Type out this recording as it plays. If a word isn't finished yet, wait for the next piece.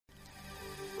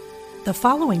The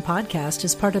following podcast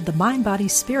is part of the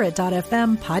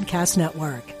MindBodySpirit.fm podcast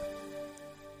network.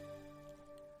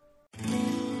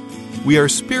 We are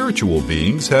spiritual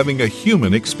beings having a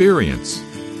human experience.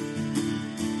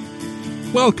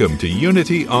 Welcome to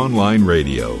Unity Online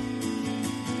Radio,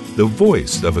 the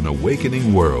voice of an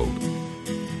awakening world.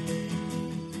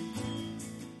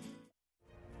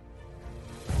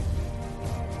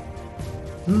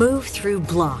 Move through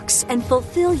blocks and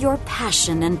fulfill your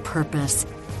passion and purpose.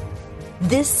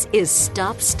 This is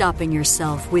Stop Stopping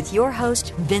Yourself with your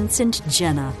host, Vincent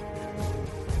Genna.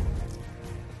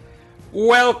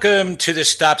 Welcome to the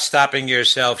Stop Stopping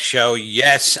Yourself show.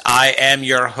 Yes, I am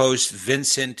your host,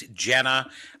 Vincent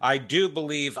Genna. I do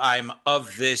believe I'm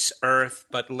of this earth,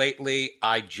 but lately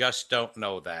I just don't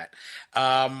know that.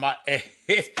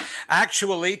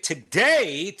 Actually,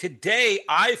 today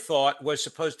I thought was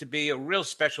supposed to be a real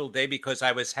special day because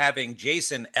I was having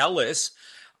Jason Ellis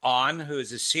on, who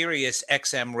is a Sirius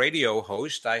XM radio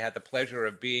host. I had the pleasure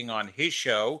of being on his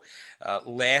show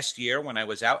last year when I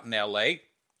was out in LA.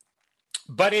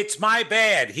 But it's my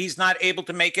bad. He's not able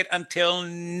to make it until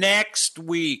next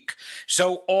week.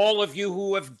 So all of you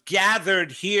who have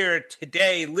gathered here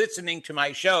today listening to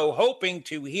my show, hoping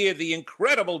to hear the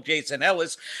incredible Jason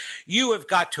Ellis, you have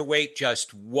got to wait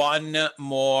just one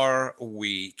more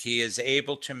week. He is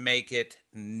able to make it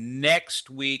next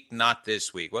week, not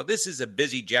this week. Well, this is a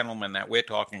busy gentleman that we're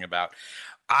talking about.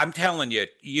 I'm telling you,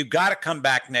 you got to come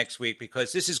back next week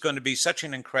because this is going to be such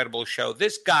an incredible show.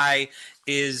 This guy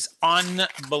is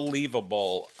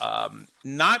unbelievable.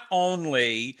 Not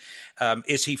only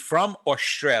is he from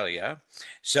Australia,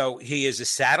 so he is a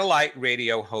satellite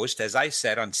radio host, as I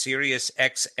said, on Sirius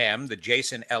XM, the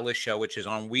Jason Ellis Show, which is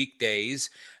on weekdays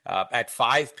at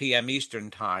 5 p.m. Eastern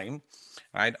Time.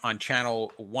 Right, on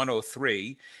channel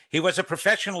 103. He was a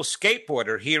professional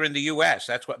skateboarder here in the U.S.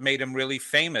 That's what made him really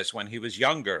famous when he was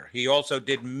younger. He also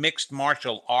did mixed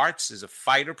martial arts as a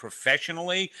fighter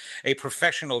professionally, a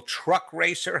professional truck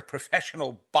racer, a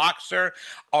professional boxer,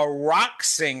 a rock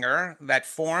singer that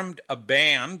formed a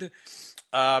band,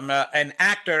 an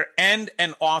actor and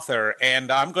an author.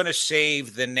 And I'm going to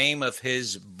save the name of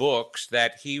his books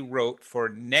that he wrote for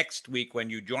next week when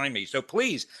you join me. So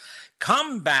please,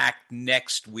 come back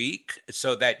next week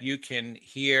so that you can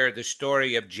hear the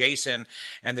story of Jason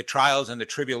and the trials and the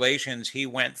tribulations he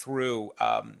went through.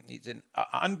 He's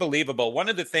unbelievable. One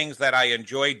of the things that I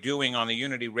enjoy doing on the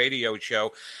Unity Radio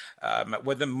Show,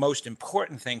 well, the most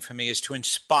important thing for me is to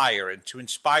inspire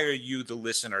you, the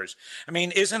listeners. I mean,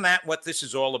 isn't that what this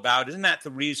is all about? Isn't that the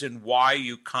reason why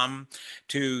you come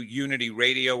to Unity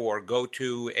Radio or go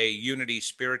to a Unity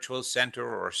Spiritual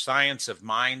Center or Science of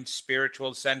Mind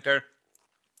Spiritual Center?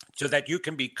 So that you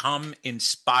can become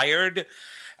inspired.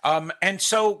 And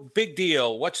so, big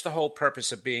deal. What's the whole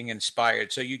purpose of being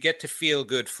inspired? So you get to feel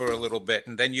good for a little bit,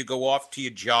 and then you go off to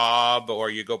your job or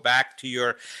you go back to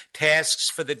your tasks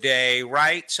for the day,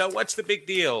 right? So what's the big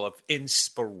deal of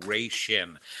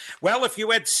inspiration? Well, if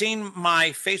you had seen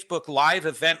my Facebook Live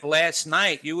event last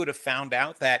night, you would have found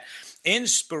out that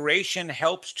inspiration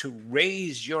helps to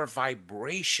raise your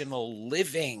vibrational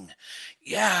living.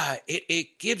 Yeah,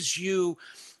 it gives you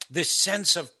the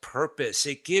sense of purpose.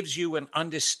 It gives you an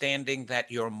understanding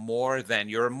that you're more than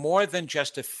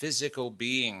just a physical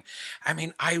being. I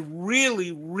mean, I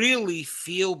really, really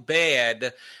feel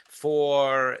bad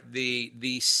for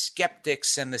the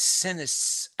skeptics and the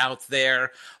cynics out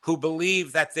there who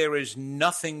believe that there is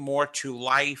nothing more to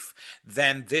life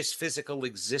than this physical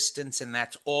existence, and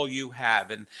that's all you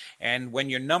have. And when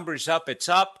your number's up, it's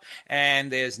up,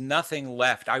 and there's nothing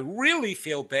left. I really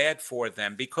feel bad for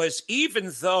them because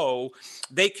even though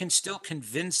they can still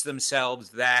convince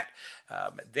themselves that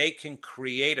they can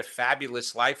create a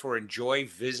fabulous life or enjoy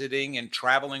visiting and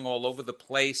traveling all over the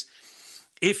place,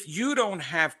 if you don't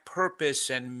have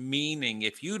purpose and meaning,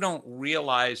 if you don't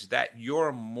realize that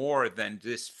you're more than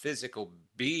this physical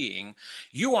being,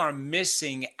 you are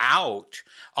missing out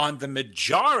on the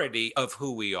majority of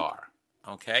who we are.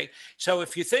 Okay? So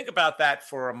if you think about that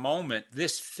for a moment,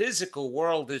 this physical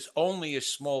world is only a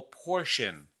small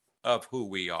portion of who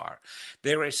we are.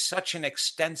 There is such an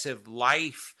extensive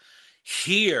life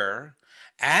here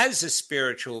as a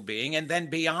spiritual being and then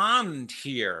beyond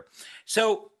here.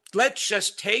 So let's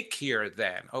just take here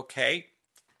then, okay?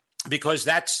 Because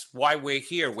that's why we're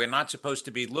here. We're not supposed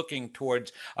to be looking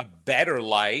towards a better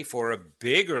life or a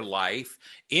bigger life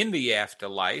in the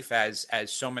afterlife, as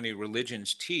so many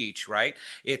religions teach, right?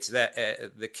 It's that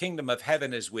the kingdom of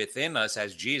heaven is within us,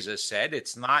 as Jesus said.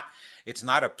 It's not It's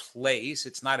not a place.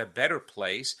 It's not a better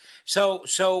place. So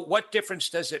what difference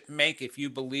does it make if you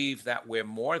believe that we're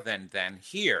more than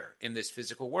here in this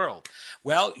physical world?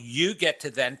 Well, you get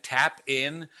to then tap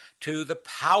in to the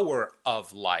power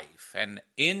of life and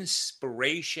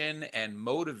inspiration and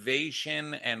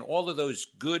motivation, and all of those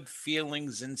good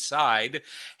feelings inside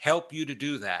help you to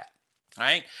do that.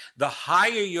 Right? The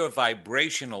higher your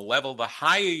vibrational level, the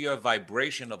higher your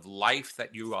vibration of life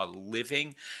that you are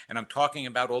living. And I'm talking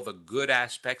about all the good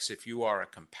aspects. If you are a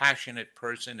compassionate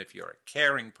person, if you're a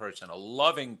caring person, a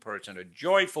loving person, a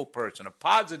joyful person, a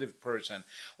positive person,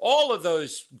 all of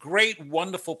those great,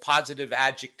 wonderful, positive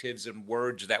adjectives and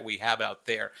words that we have out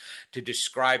there to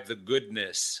describe the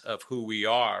goodness of who we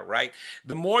are, right?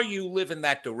 The more you live in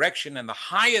that direction and the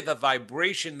higher the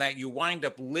vibration that you wind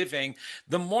up living,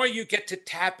 the more you get to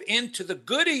tap into the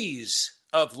goodies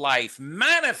of life,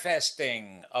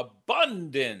 manifesting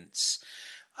abundance.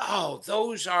 Oh,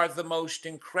 those are the most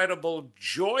incredible,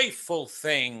 joyful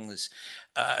things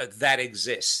that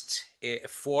exist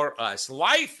for us.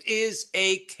 Life is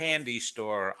a candy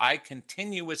store. I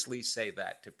continuously say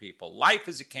that to people. Life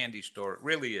is a candy store. It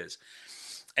really is.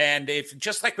 And if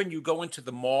just like when you go into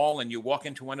the mall and you walk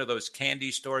into one of those candy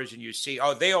stores and you see,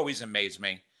 oh, they always amaze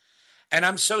me. And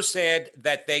I'm so sad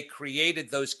that they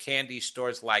created those candy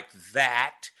stores like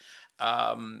that.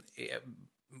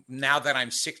 Now that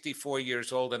I'm 64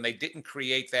 years old, and they didn't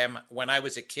create them when I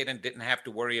was a kid and didn't have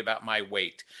to worry about my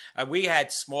weight. We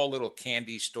had small little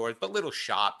candy stores, but little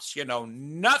shops,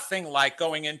 nothing like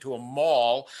going into a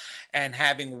mall and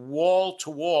having wall to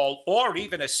wall or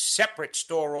even a separate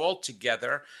store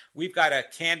altogether. We've got a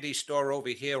candy store over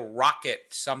here, Rocket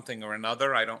something or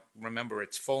another. I don't remember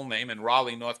its full name, in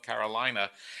Raleigh, North Carolina.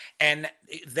 And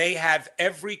they have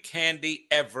every candy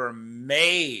ever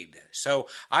made. So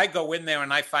I go in there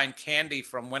and I find candy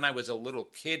from when I was a little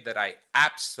kid that I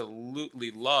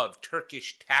absolutely loved.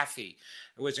 Turkish taffy.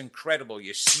 It was incredible.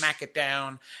 You smack it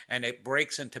down and it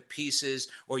breaks into pieces,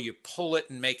 or you pull it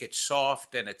and make it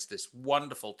soft, and it's this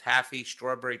wonderful taffy,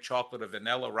 strawberry, chocolate, or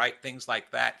vanilla, right? Things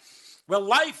like that. Well,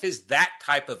 life is that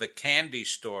type of a candy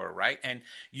store, right? And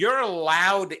you're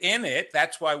allowed in it.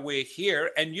 That's why we're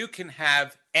here. And you can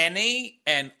have any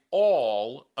and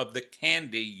all of the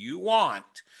candy you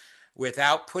want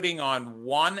without putting on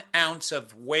 1 ounce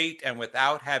of weight and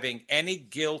without having any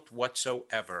guilt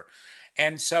whatsoever.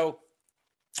 And so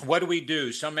what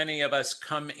do? So many of us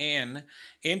come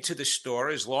into the store.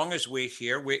 As long as we're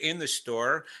here, we're in the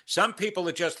store. Some people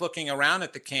are just looking around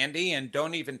at the candy and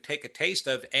don't even take a taste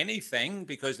of anything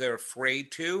because they're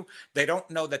afraid to. They don't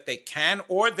know that they can,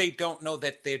 or they don't know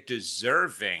that they're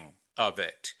deserving of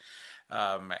it,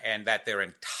 and that they're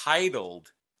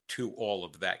entitled to all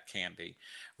of that candy,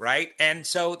 right? And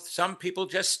so some people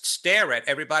just stare at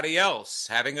everybody else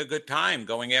having a good time,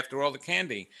 going after all the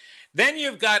candy. Then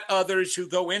you've got others who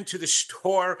go into the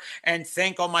store and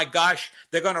think, oh my gosh,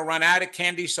 they're going to run out of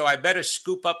candy, so I better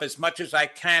scoop up as much as I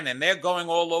can. And they're going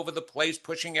all over the place,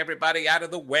 pushing everybody out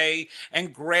of the way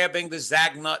and grabbing the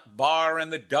Zagnut bar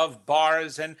and the Dove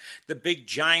bars and the big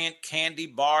giant candy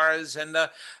bars and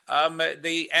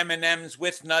the M&Ms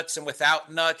with nuts and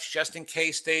without nuts, just in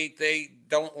case they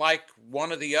don't like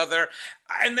one or the other.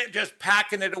 And they're just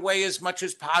packing it away as much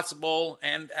as possible.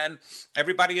 And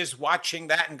everybody is watching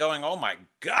that and going, oh my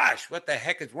gosh, what the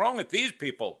heck is wrong with these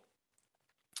people?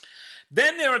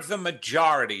 Then there are the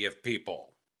majority of people.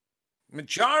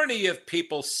 Majority of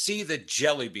people see the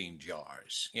jelly bean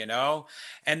jars,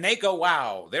 and they go,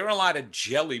 wow, there are a lot of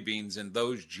jelly beans in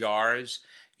those jars.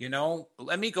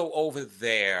 Let me go over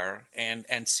there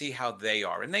and see how they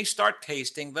are. And they start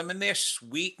tasting them, and they're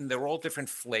sweet, and they're all different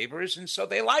flavors, and so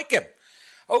they like them.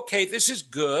 Okay, this is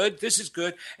good.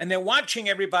 And they're watching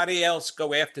everybody else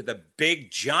go after the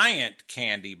big, giant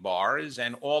candy bars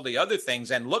and all the other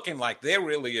things and looking like they're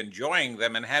really enjoying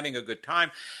them and having a good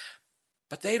time.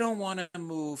 But they don't want to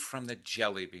move from the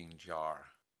jelly bean jar.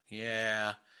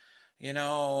 Yeah.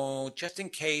 Just in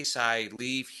case I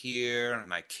leave here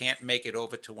and I can't make it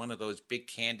over to one of those big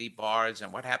candy bars,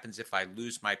 and what happens if I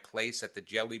lose my place at the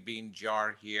jelly bean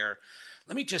jar here?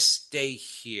 Let me just stay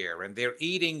here. And they're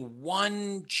eating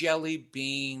one jelly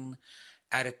bean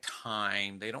at a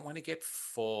time. They don't want to get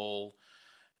full.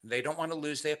 They don't want to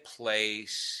lose their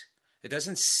place. It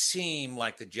doesn't seem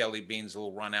like the jelly beans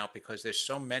will run out because there's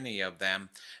so many of them.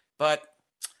 But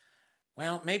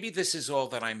well, maybe this is all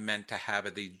that I'm meant to have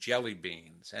of these jelly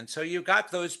beans. And so you've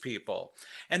got those people.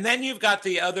 And then you've got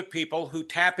the other people who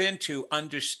tap into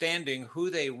understanding who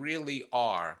they really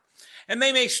are. And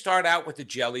they may start out with the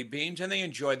jelly beans and they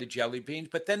enjoy the jelly beans,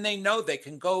 but then they know they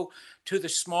can go to the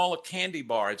smaller candy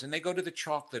bars and they go to the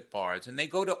chocolate bars and they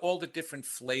go to all the different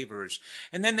flavors.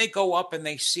 And then they go up and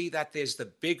they see that there's the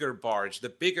bigger bars, the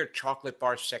bigger chocolate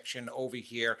bar section over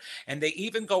here. And they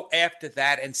even go after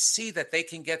that and see that they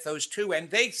can get those too. And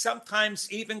they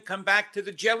sometimes even come back to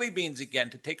the jelly beans again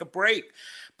to take a break.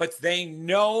 But they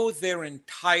know they're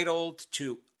entitled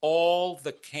to all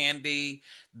the candy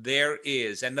there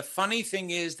is. And the funny thing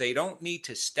is, they don't need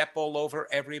to step all over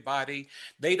everybody.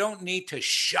 They don't need to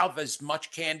shove as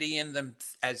much candy in them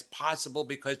as possible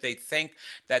because they think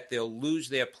that they'll lose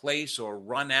their place or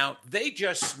run out. They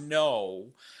just know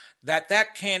that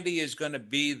that candy is going to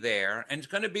be there, and it's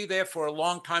going to be there for a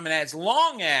long time. And as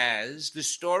long as the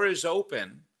store is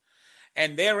open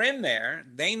and they're in there,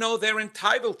 they know they're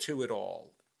entitled to it all.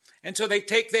 And so they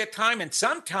take their time, and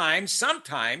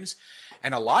sometimes,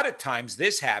 and a lot of times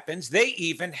this happens, they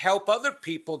even help other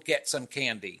people get some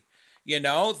candy. You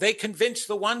know, they convince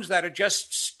the ones that are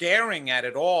just staring at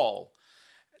it all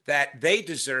that they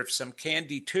deserve some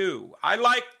candy too. I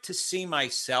like to see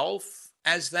myself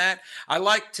as that. I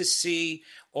like to see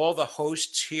all the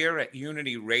hosts here at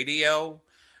Unity Radio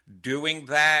doing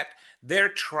that. They're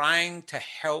trying to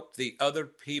help the other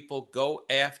people go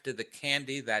after the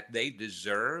candy that they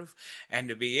deserve and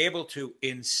to be able to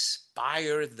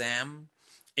inspire them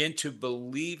into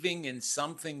believing in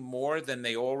something more than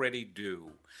they already do.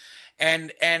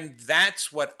 And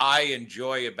that's what I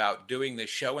enjoy about doing this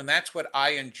show, and that's what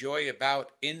I enjoy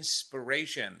about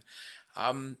inspiration.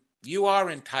 You are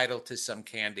entitled to some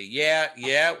candy.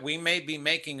 Yeah, we may be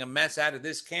making a mess out of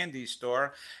this candy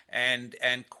store. And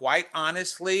quite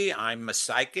honestly, I'm a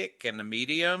psychic and a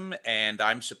medium, and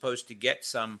I'm supposed to get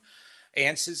some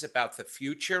answers about the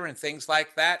future and things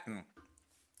like that. And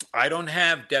I don't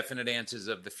have definite answers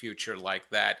of the future like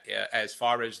that as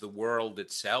far as the world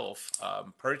itself.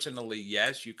 Personally,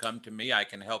 yes, you come to me, I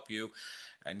can help you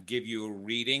and give you a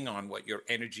reading on what your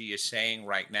energy is saying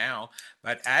right now.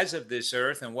 But as of this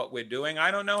earth and what we're doing,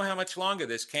 I don't know how much longer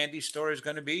this candy store is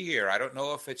going to be here. I don't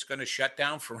know if it's going to shut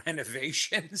down for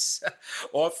renovations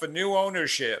or for new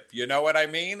ownership. You know what I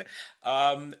mean?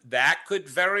 That could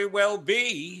very well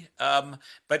be.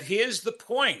 But here's the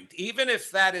point. Even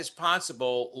if that is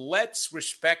possible, let's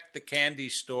respect the candy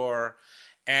store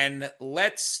and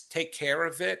let's take care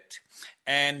of it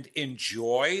and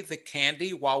enjoy the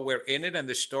candy while we're in it and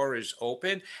the store is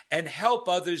open, and help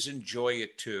others enjoy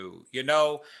it too. You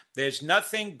know, there's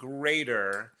nothing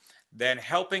greater than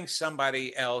helping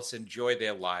somebody else enjoy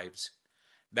their lives.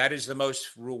 That is the most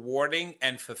rewarding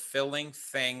and fulfilling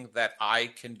thing that I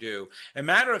can do. As a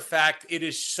matter of fact, it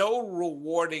is so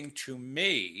rewarding to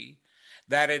me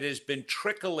that it has been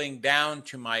trickling down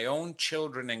to my own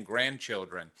children and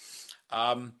grandchildren.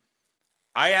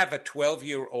 I have a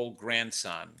 12-year-old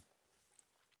grandson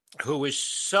who is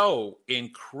so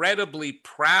incredibly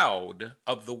proud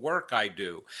of the work I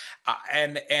do.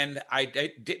 And I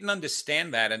didn't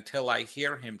understand that until I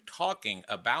hear him talking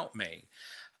about me.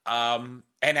 And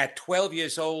at 12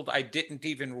 years old, I didn't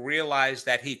even realize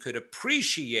that he could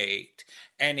appreciate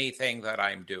anything that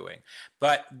I'm doing.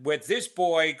 But with this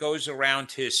boy goes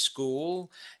around his school,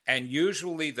 and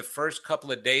usually the first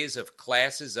couple of days of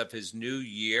classes of his new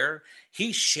year,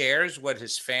 he shares what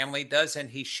his family does,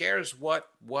 and he shares what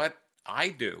I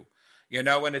do. You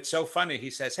know, and it's so funny.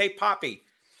 He says, "Hey, Poppy,"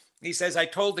 he says, "I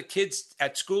told the kids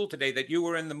at school today that you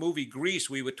were in the movie Grease.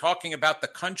 We were talking about the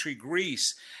country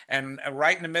Grease. And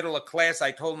right in the middle of class, I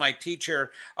told my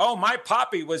teacher, oh, my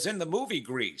Poppy was in the movie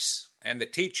Grease." And the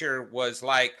teacher was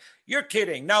like, "You're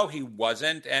kidding." "No, he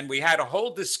wasn't." And we had a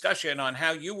whole discussion on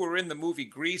how you were in the movie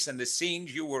Grease and the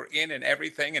scenes you were in and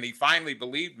everything. And he finally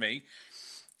believed me.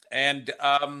 And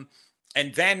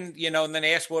then, you know, and then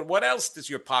asked, "Well, what else does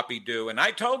your Poppy do?" And I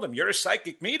told him, "You're a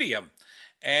psychic medium."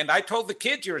 And I told the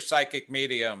kids, "You're a psychic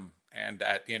medium." And,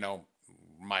 you know,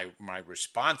 my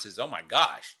response is, "Oh, my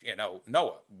gosh, you know,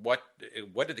 Noah, what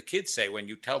do the kids say when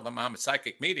you tell them I'm a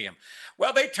psychic medium?"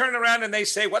 Well, they turn around and they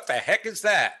say, "What the heck is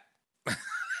that?"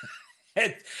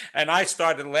 And I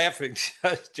started laughing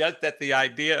just at the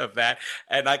idea of that.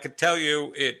 And I could tell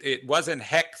you it wasn't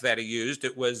heck that he used.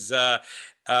 It was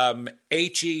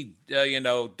H-E,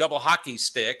 double hockey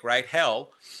stick, right?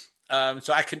 Hell.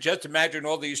 So I can just imagine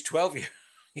all these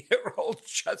 12-year-olds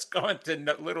just going to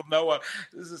little Noah.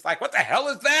 This is like, "What the hell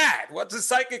is that? What's a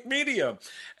psychic medium?"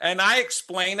 And I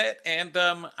explain it, and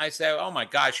I say, "Oh my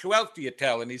gosh, who else do you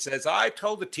tell?" And he says, "I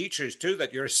told the teachers too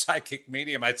that you're a psychic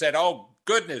medium." I said, "Oh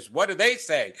goodness, what do they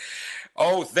say?"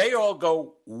 "Oh, they all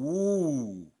go,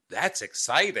 ooh, that's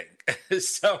exciting."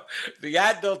 So the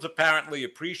adults apparently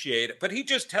appreciate it, but he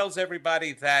just tells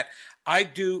everybody that I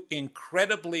do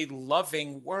incredibly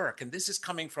loving work. And this is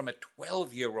coming from a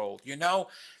 12-year-old.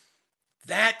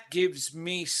 That gives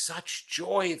me such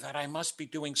joy that I must be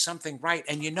doing something right.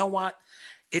 And you know what?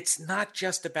 It's not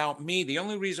just about me. The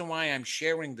only reason why I'm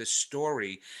sharing this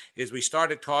story is we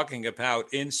started talking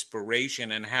about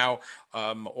inspiration and how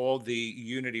all the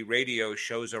Unity radio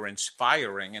shows are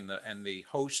inspiring, and the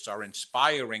hosts are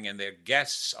inspiring, and their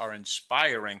guests are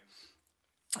inspiring,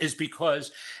 is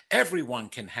because everyone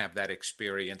can have that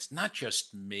experience, not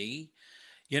just me.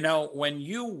 When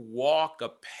you walk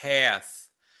a path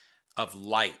of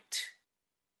light,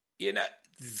 you know,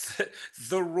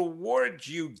 the reward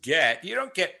you get, you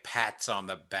don't get pats on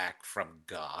the back from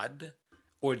God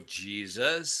or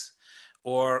Jesus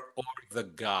or the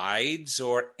guides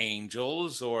or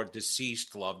angels or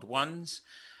deceased loved ones.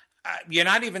 You're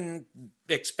not even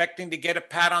expecting to get a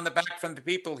pat on the back from the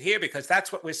people here, because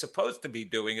that's what we're supposed to be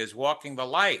doing, is walking the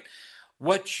light.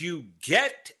 What you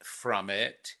get from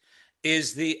it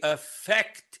is the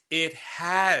effect it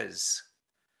has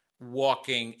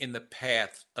walking in the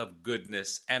path of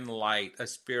goodness and light, a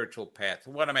spiritual path.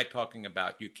 What am I talking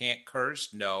about? You can't curse?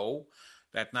 No,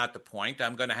 that's not the point.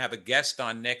 I'm going to have a guest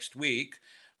on next week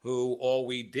who all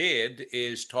we did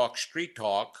is talk street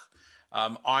talk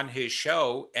on his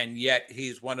show, and yet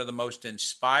he's one of the most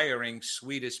inspiring,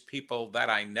 sweetest people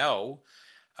that I know.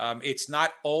 It's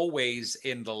not always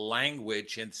in the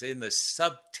language, it's in the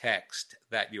subtext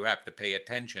that you have to pay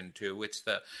attention to. It's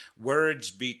the words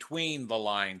between the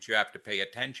lines you have to pay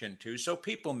attention to. So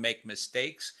people make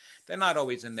mistakes. They're not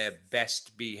always in their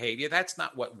best behavior. That's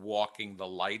not what walking the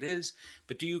light is.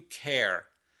 But do you care?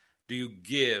 Do you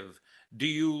give? Do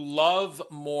you love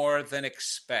more than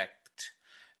expect?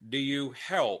 Do you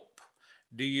help?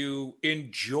 Do you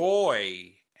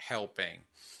enjoy helping?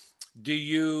 Do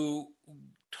you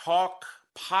talk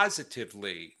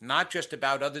positively, not just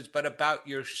about others, but about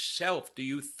yourself? Do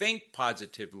you think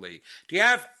positively? Do you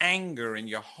have anger in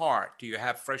your heart? Do you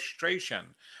have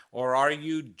frustration? Or are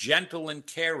you gentle and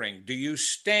caring? Do you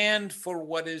stand for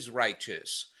what is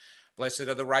righteous? Blessed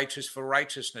are the righteous for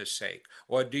righteousness' sake.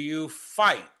 Or do you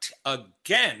fight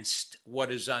against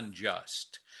what is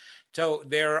unjust? So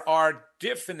there are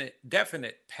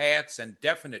definite paths and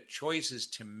definite choices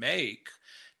to make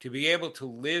to be able to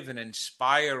live an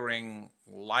inspiring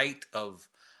life of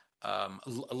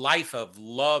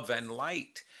love and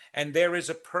light. And there is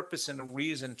a purpose and a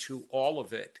reason to all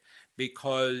of it,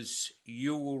 because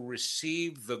you will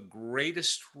receive the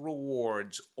greatest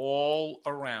rewards all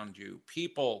around you.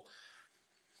 People,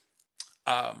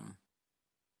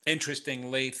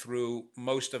 interestingly, through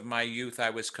most of my youth,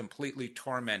 I was completely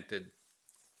tormented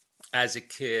as a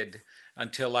kid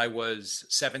until I was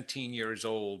 17 years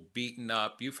old, beaten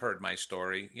up. You've heard my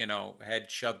story,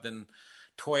 head shoved in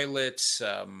toilets,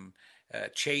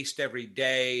 chased every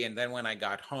day. And then when I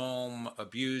got home,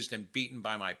 abused and beaten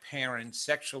by my parents,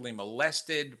 sexually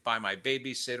molested by my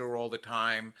babysitter all the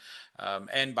time,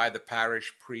 and by the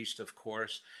parish priest, of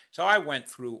course. So I went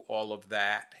through all of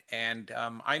that. And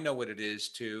I know what it is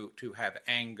to have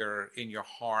anger in your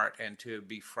heart and to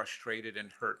be frustrated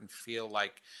and hurt and feel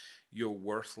like you're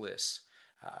worthless.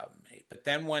 But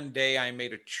then one day I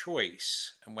made a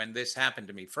choice. And when this happened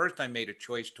to me, first I made a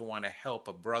choice to want to help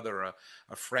a brother,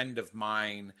 a friend of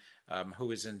mine who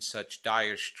was in such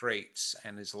dire straits,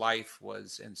 and his life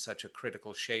was in such a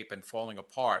critical shape and falling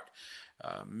apart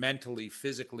mentally,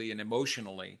 physically, and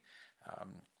emotionally.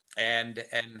 And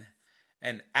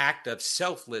an act of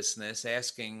selflessness,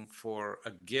 asking for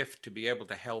a gift to be able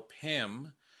to help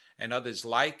him and others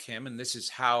like him. And this is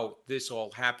how this all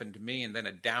happened to me. And then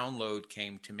a download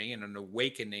came to me and an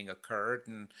awakening occurred.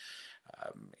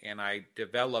 And I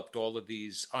developed all of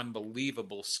these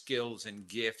unbelievable skills and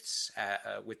gifts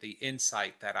with the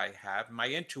insight that I have. My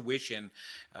intuition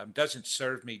doesn't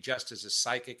serve me just as a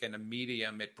psychic and a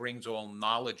medium. It brings all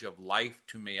knowledge of life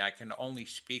to me. I can only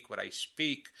speak what I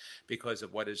speak because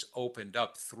of what is opened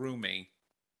up through me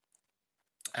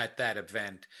at that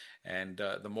event. And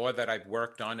the more that I've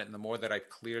worked on it and the more that I've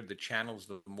cleared the channels,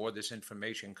 the more this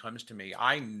information comes to me.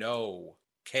 I know,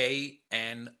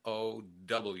 KNOW,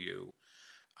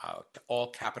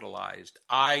 all capitalized.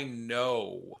 I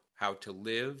know how to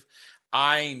live.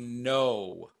 I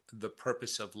know the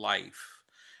purpose of life.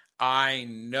 I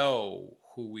know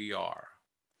who we are.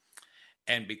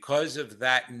 And because of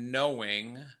that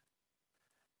knowing,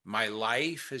 my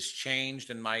life has changed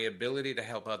and my ability to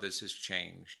help others has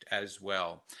changed as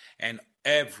well. And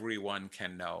everyone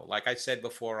can know. Like I said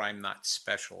before, I'm not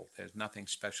special. There's nothing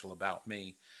special about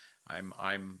me.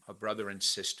 I'm a brother and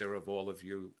sister of all of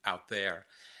you out there.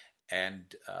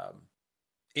 And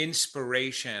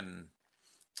inspiration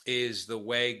is the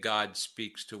way God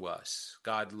speaks to us.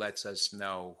 God lets us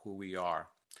know who we are.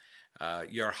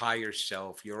 Your higher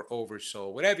self, your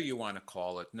oversoul, whatever you want to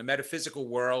call it. In the metaphysical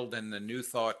world and the New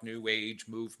Thought, New Age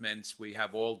movements, we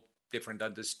have all different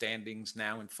understandings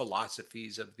now and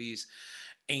philosophies of this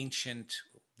ancient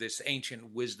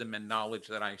wisdom and knowledge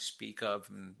that I speak of,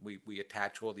 and we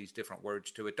attach all these different words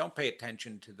to it. Don't pay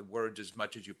attention to the words as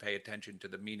much as you pay attention to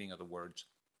the meaning of the words.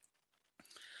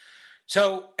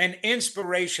 So an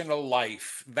inspirational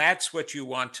life, that's what you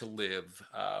want to live.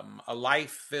 A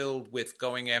life filled with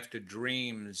going after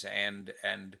dreams and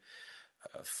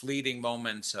fleeting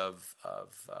moments of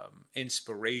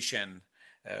inspiration,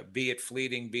 be it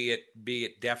fleeting, be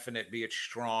it definite, be it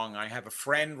strong. I have a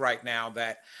friend right now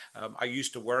that I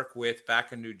used to work with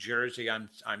back in New Jersey.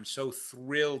 I'm so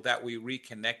thrilled that we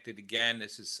reconnected again.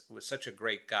 Was such a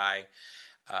great guy.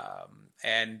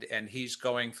 And he's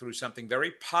going through something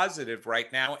very positive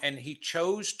right now, and he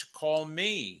chose to call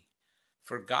me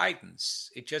for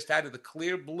guidance. It just out of the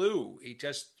clear blue. He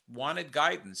just wanted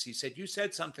guidance. He said, "You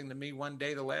said something to me one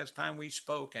day the last time we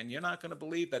spoke, and you're not going to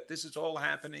believe that this is all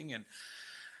happening."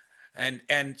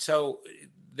 And so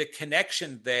the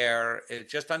connection there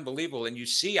is just unbelievable. And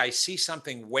I see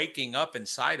something waking up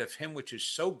inside of him, which is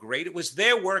so great. It was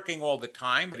there working all the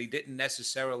time, but he didn't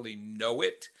necessarily know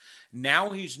it. Now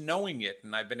he's knowing it,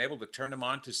 and I've been able to turn him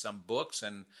on to some books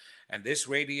and this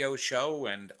radio show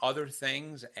and other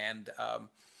things, and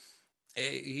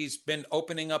he's been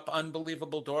opening up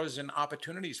unbelievable doors and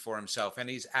opportunities for himself, and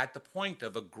he's at the point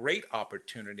of a great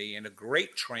opportunity and a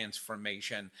great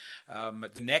transformation,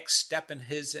 the next step in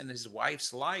his and his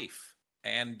wife's life.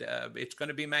 And it's going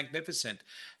to be magnificent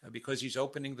because he's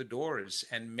opening the doors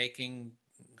and making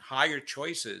higher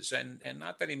choices, and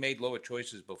not that he made lower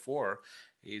choices before.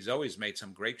 He's always made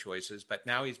some great choices, but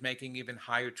now he's making even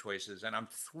higher choices. And I'm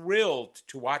thrilled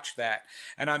to watch that.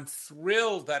 And I'm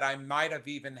thrilled that I might have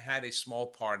even had a small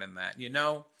part in that.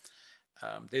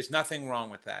 There's nothing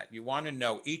wrong with that. You want to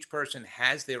know each person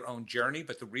has their own journey,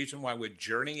 but the reason why we're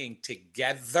journeying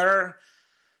together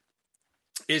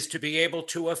is to be able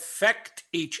to affect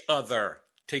each other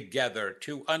together,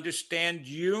 to understand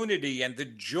unity and the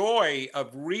joy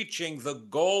of reaching the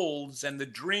goals and the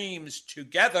dreams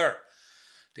together.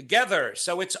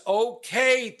 So it's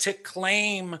okay to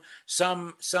claim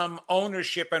some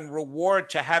ownership and reward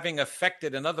to having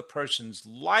affected another person's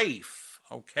life.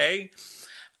 Okay.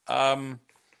 I'm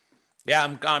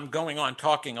going on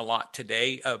talking a lot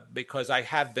today because I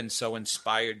have been so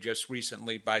inspired just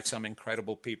recently by some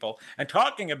incredible people. And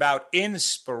talking about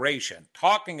inspiration.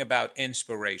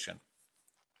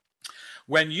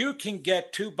 When you can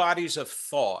get two bodies of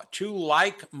thought, two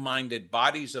like-minded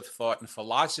bodies of thought and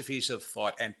philosophies of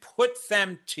thought, and put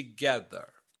them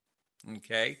together,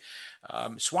 okay?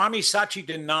 Swami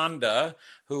Satchidananda,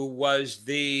 who was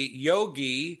the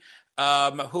yogi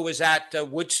who was at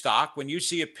Woodstock. When you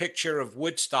see a picture of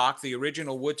Woodstock, the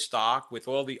original Woodstock, with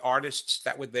all the artists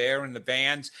that were there and the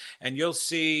bands, and you'll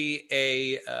see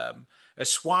a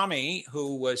Swami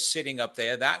who was sitting up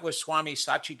there. That was Swami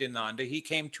Satchidananda. He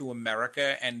came to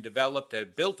America and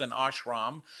built an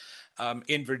ashram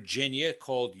in Virginia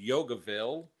called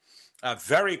Yogaville. A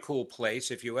very cool place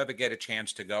if you ever get a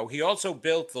chance to go. He also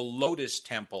built the Lotus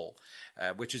Temple,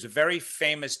 which is a very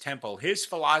famous temple. His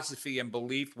philosophy and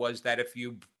belief was that if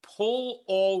you pull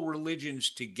all religions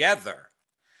together,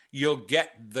 you'll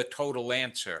get the total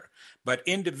answer. But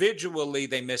individually,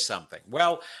 they miss something.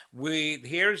 Well,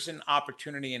 here's an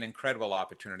opportunity, an incredible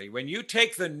opportunity. When you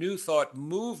take the New Thought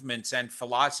movements and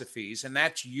philosophies, and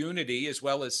that's unity as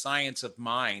well as science of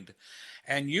mind,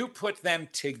 and you put them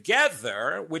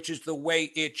together, which is the way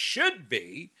it should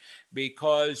be,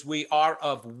 because we are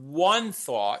of one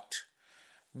thought,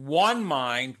 one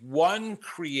mind, one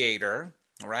creator,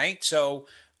 right? So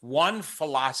one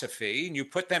philosophy, and you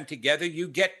put them together, you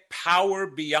get power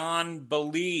beyond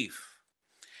belief.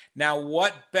 Now,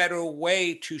 what better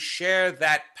way to share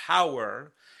that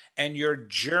power and your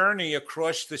journey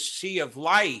across the sea of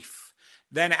life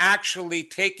than actually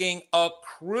taking a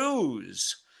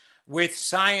cruise with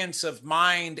Science of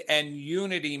Mind and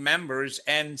Unity members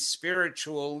and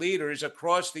spiritual leaders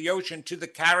across the ocean to the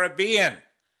Caribbean?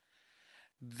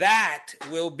 That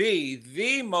will be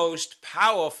the most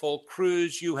powerful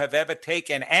cruise you have ever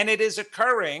taken, and it is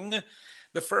occurring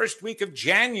the first week of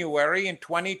January in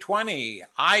 2020.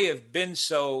 I have been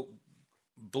so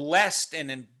blessed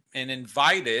and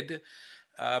invited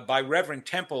by Reverend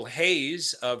Temple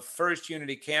Hayes of First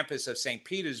Unity Campus of St.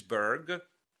 Petersburg,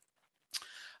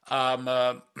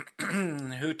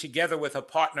 who together with a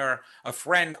partner, a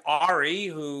friend, Ari,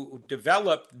 who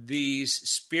developed these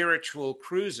spiritual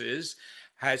cruises,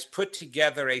 has put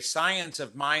together a Science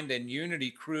of Mind and Unity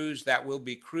cruise that will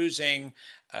be cruising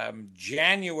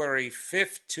January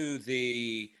 5th to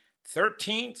the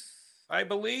 13th, I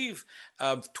believe,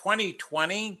 of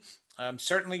 2020.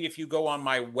 Certainly, if you go on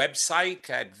my website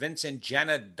at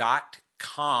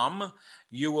vincentgenna.com,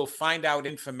 you will find out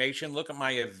information. Look at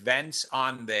my events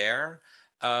on there.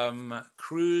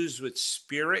 Cruise with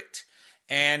Spirit.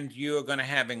 And you're going to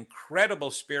have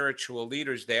incredible spiritual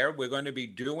leaders there. We're going to be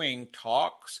doing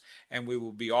talks, and we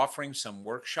will be offering some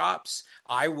workshops.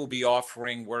 I will be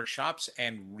offering workshops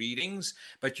and readings,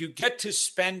 but you get to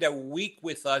spend a week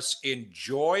with us in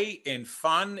joy, in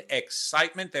fun,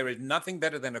 excitement. There is nothing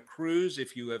better than a cruise.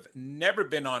 If you have never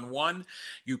been on one,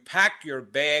 you pack your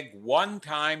bag one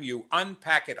time, you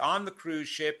unpack it on the cruise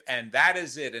ship, and that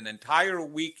is it. An entire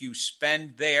week you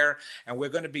spend there, and we're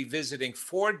going to be visiting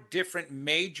 4 different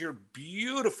major,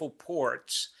 beautiful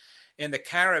ports in the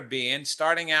Caribbean,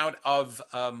 starting out of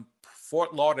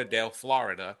Fort Lauderdale,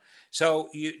 Florida. So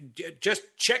you just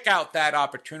check out that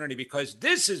opportunity, because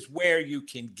this is where you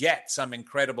can get some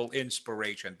incredible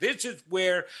inspiration. This is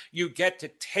where you get to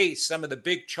taste some of the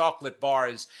big chocolate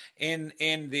bars in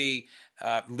the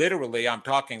literally, I'm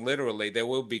talking literally, there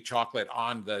will be chocolate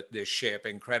on the ship,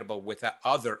 incredible, with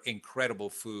other incredible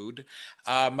food.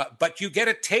 But you get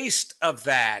a taste of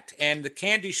that, and the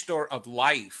candy store of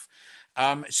life.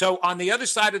 So on the other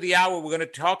side of the hour, we're going to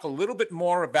talk a little bit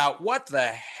more about what the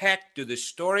heck do the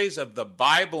stories of the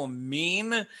Bible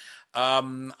mean.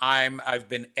 I've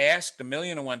been asked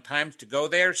 1,000,001 times to go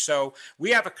there. So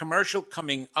we have a commercial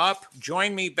coming up.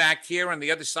 Join me back here on the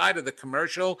other side of the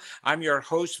commercial. I'm your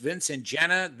host, Vincent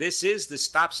Genna. This is the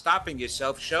Stop Stopping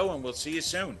Yourself show, and we'll see you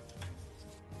soon.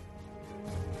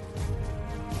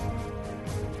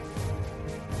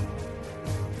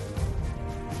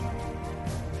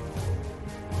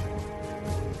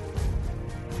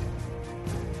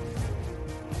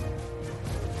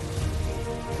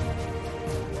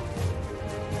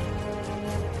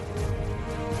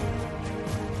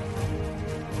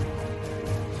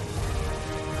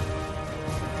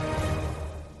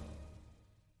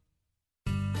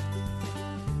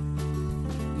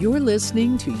 You're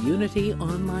listening to Unity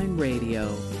Online Radio,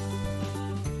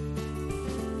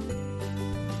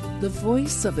 the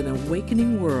voice of an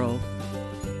awakening world.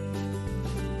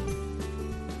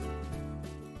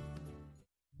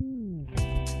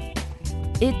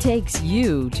 It takes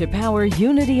you to power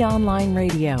Unity Online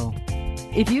Radio.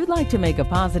 If you'd like to make a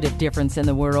positive difference in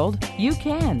the world, you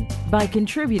can by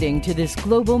contributing to this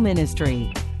global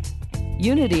ministry.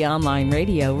 Unity Online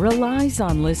Radio relies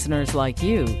on listeners like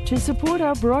you to support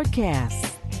our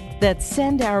broadcasts that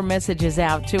send our messages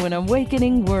out to an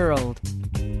awakening world.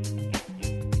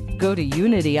 Go to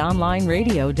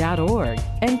unityonlineradio.org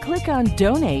and click on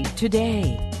Donate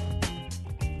today.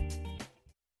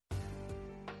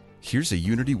 Here's a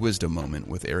Unity Wisdom Moment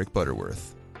with Eric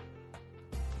Butterworth.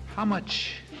 How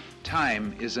much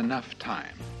time is enough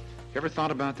time? You ever thought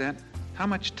about that? How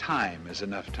much time is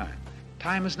enough time?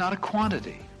 Time is not a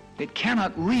quantity. It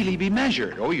cannot really be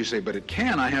measured. Oh, you say, but it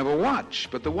can. I have a watch.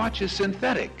 But the watch is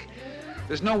synthetic.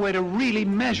 There's no way to really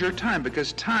measure time,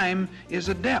 because time is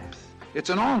a depth.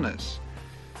 It's an allness.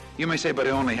 You may say, but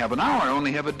I only have an hour. I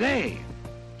only have a day.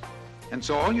 And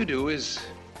so all you do is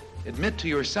admit to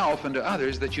yourself and to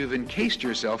others that you've encased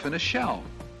yourself in a shell.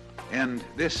 And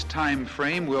this time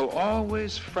frame will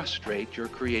always frustrate your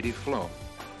creative flow.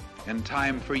 And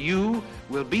time for you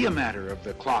will be a matter of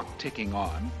the clock ticking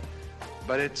on,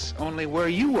 but it's only where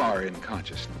you are in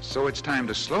consciousness. So it's time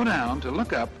to slow down, to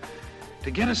look up,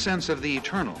 to get a sense of the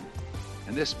eternal.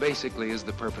 And this basically is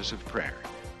the purpose of prayer.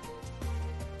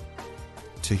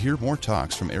 To hear more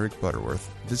talks from Eric Butterworth,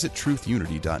 visit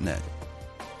truthunity.net.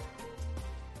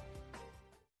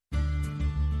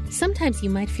 Sometimes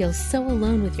you might feel so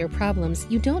alone with your problems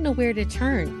you don't know where to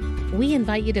turn. We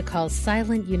invite you to call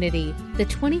Silent Unity, the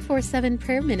 24/7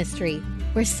 prayer ministry,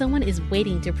 where someone is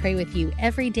waiting to pray with you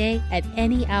every day at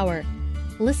any hour.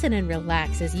 Listen and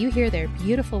relax as you hear their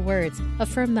beautiful words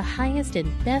affirm the highest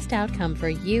and best outcome for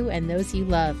you and those you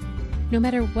love. No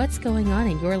matter what's going on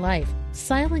in your life,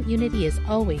 Silent Unity is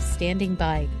always standing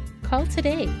by. Call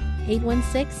today,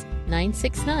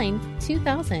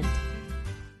 816-969-2000.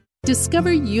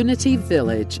 Discover Unity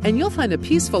Village, and you'll find a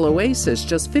peaceful oasis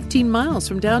just 15 miles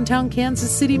from downtown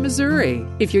Kansas City, Missouri.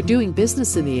 If you're doing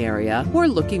business in the area or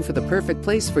looking for the perfect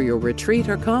place for your retreat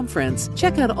or conference,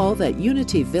 check out all that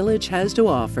Unity Village has to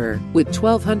offer. With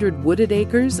 1,200 wooded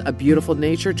acres, a beautiful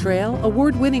nature trail,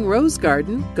 award-winning rose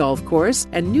garden, golf course,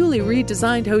 and newly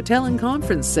redesigned hotel and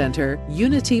conference center,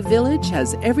 Unity Village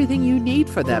has everything you need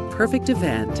for that perfect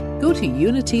event. Go to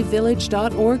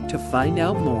unityvillage.org to find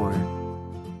out more.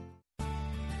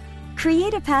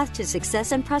 Create a path to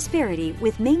success and prosperity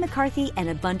with Mae McCarthy and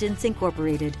Abundance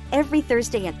Incorporated every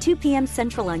Thursday at 2 p.m.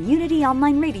 Central on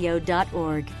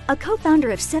UnityOnlineRadio.org. A co-founder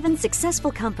of 7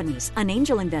 successful companies, an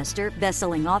angel investor,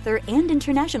 best-selling author, and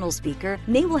international speaker,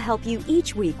 Mae will help you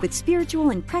each week with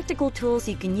spiritual and practical tools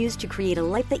you can use to create a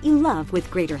life that you love with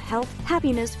greater health,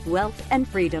 happiness, wealth, and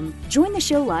freedom. Join the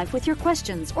show live with your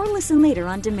questions or listen later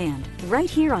on demand, right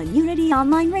here on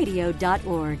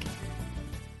UnityOnlineRadio.org.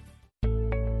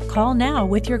 Call now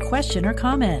with your question or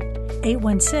comment.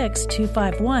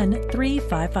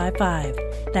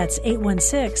 816-251-3555. That's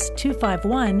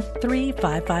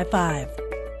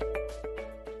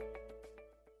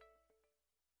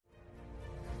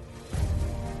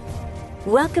 816-251-3555.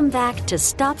 Welcome back to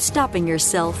Stop Stopping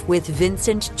Yourself with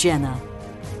Vincent Genna.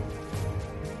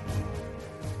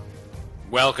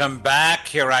 Welcome back.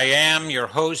 Here I am, your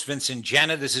host, Vincent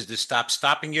Genna. This is the Stop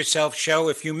Stopping Yourself show.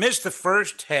 If you missed the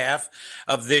first half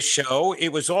of this show, it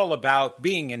was all about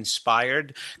being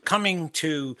inspired, coming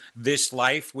to this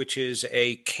life, which is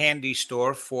a candy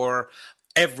store for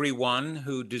everyone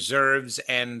who deserves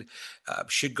and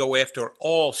should go after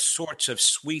all sorts of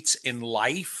sweets in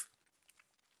life.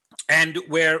 And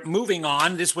we're moving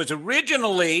on. This was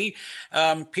originally,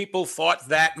 people thought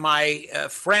that my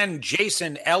friend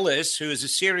Jason Ellis, who is a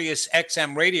Sirius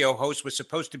XM radio host, was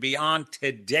supposed to be on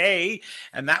today.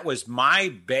 And that was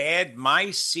my bad,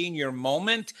 my senior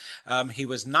moment. He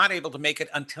was not able to make it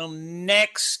until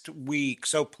next week.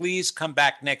 So please come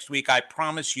back next week. I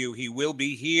promise you he will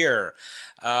be here.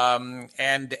 And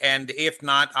if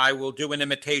not, I will do an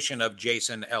imitation of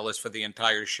Jason Ellis for the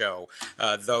entire show,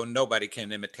 though nobody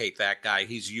can imitate that guy.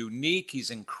 He's unique.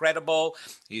 He's incredible.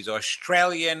 He's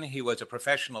Australian. He was a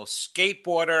professional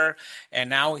skateboarder, and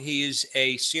now he's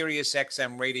a Sirius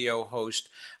XM radio host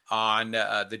on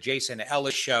the Jason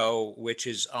Ellis Show, which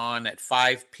is on at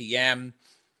 5 p.m.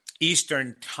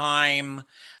 Eastern Time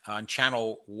on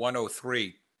Channel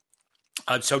 103.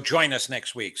 So join us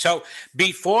next week. So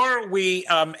before we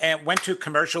went to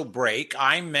commercial break,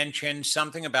 I mentioned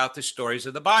something about the stories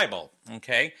of the Bible,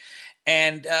 okay?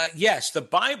 And yes, the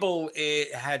Bible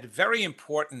had very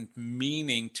important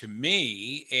meaning to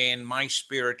me in my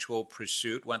spiritual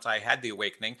pursuit once I had the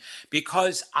awakening,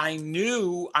 because I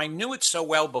knew it so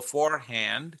well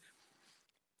beforehand.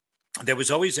 There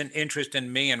was always an interest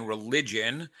in me in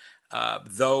religion,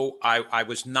 though I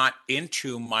was not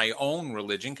into my own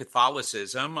religion,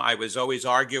 Catholicism. I was always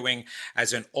arguing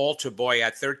as an altar boy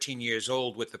at 13 years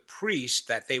old with the priest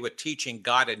that they were teaching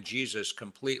God and Jesus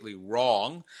completely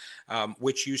wrong,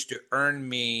 which used to earn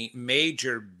me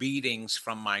major beatings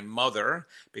from my mother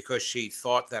because she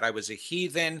thought that I was a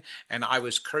heathen and I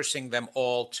was cursing them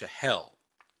all to hell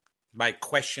by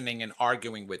questioning and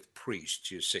arguing with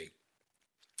priests, you see.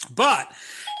 But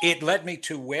it led me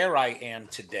to where I am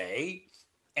today,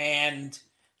 and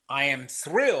I am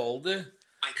thrilled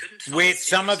with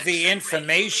some of the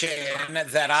information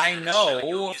that I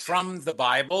know from the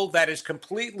Bible that is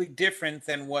completely different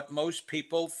than what most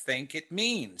people think it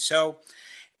means. So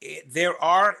let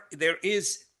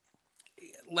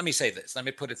me say this, let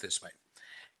me put it this way.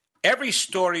 Every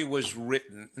story was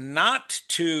written not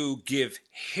to give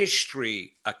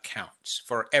history accounts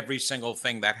for every single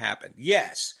thing that happened.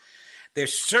 Yes, there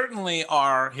certainly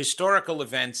are historical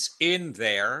events in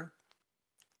there.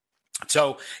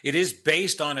 So it is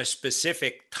based on a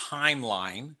specific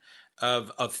timeline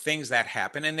of things that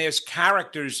happen. And there's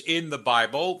characters in the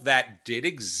Bible that did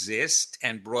exist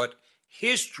and brought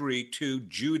history to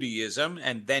Judaism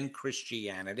and then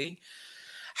Christianity.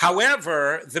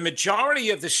 However, the majority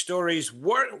of the stories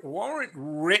weren't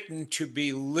written to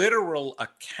be literal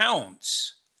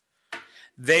accounts.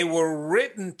 They were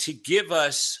written to give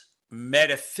us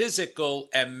metaphysical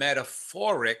and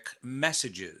metaphoric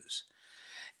messages.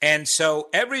 And so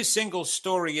every single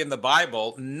story in the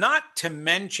Bible, not to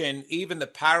mention even the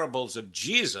parables of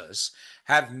Jesus,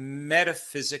 have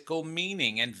metaphysical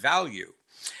meaning and value.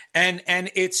 And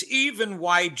it's even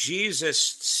why Jesus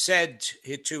said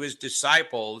to his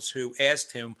disciples who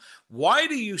asked him, why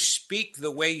do you speak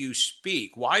the way you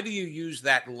speak? Why do you use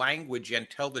that language and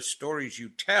tell the stories you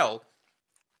tell?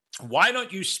 Why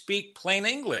don't you speak plain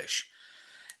English?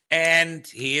 And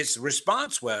his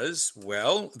response was,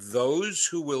 well, those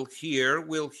who will hear,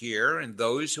 and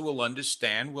those who will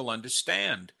understand.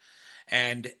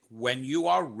 And when you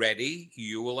are ready,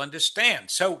 you will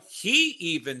understand. So he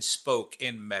even spoke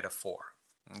in metaphor,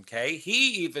 okay?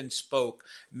 He even spoke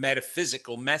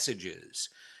metaphysical messages,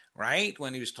 right?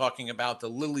 When he was talking about the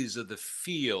lilies of the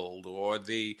field or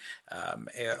the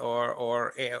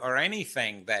or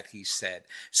anything that he said.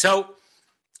 So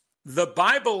the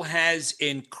Bible has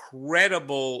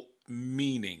incredible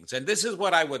meanings. And this is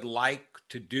what I would like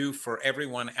to do for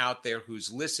everyone out there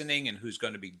who's listening and who's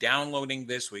going to be downloading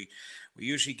this. We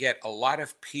usually get a lot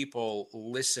of people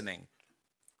listening.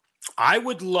 I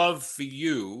would love for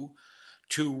you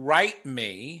to write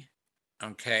me,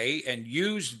 okay, and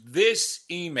use this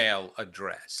email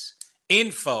address,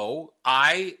 info,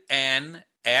 I-N-F-O,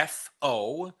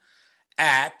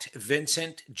 at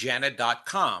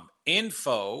vincentgenna.com,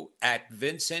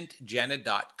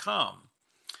 info@vincentgenna.com.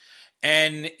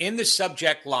 And in the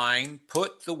subject line,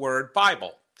 put the word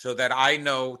Bible so that I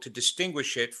know to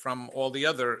distinguish it from all the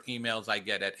other emails I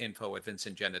get at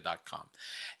info@vincentgenna.com.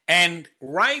 And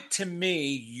write to me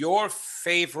your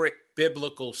favorite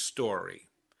biblical story,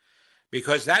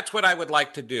 because that's what I would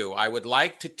like to do. I would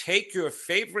like to take your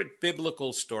favorite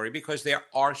biblical story, because there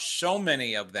are so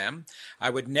many of them.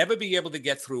 I would never be able to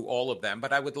get through all of them,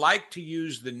 but I would like to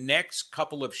use the next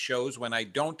couple of shows when I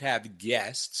don't have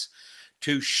guests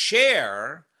to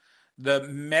share the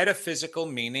metaphysical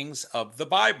meanings of the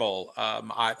Bible.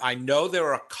 I know there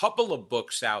are a couple of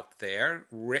books out there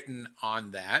written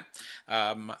on that.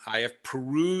 I have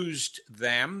perused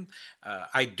them.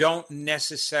 I don't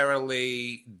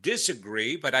necessarily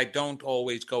disagree, but I don't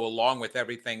always go along with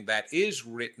everything that is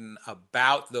written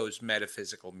about those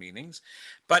metaphysical meanings.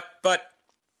 But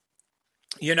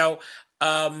you know,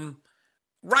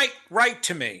 Write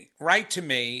to me,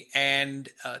 and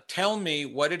tell me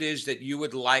what it is that you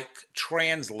would like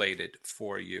translated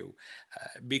for you,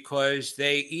 because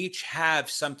they each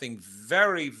have something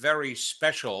very, very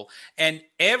special, and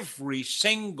every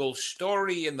single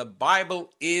story in the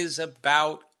Bible is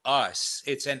about us.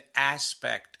 It's an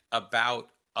aspect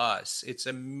about us. It's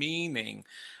a meaning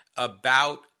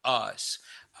about us.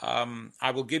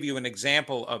 I will give you an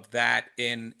example of that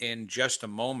in just a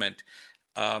moment.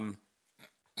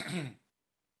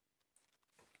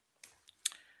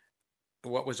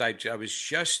 What was I was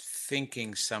just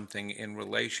thinking something in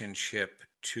relationship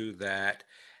to that.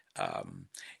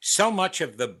 So much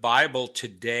of the Bible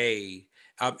today,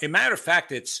 a matter of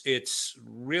fact, it's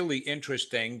really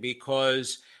interesting,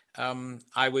 because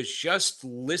I was just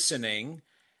listening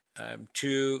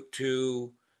to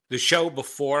the show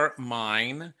before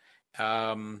mine.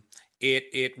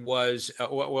 It was,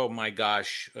 oh my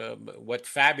gosh, what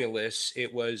fabulous.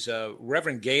 It was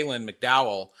Reverend Galen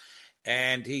McDowell,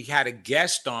 and he had a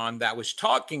guest on that was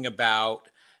talking about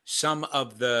some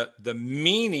of the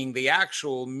meaning, the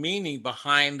actual meaning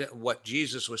behind what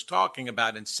Jesus was talking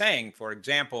about and saying. For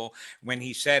example, when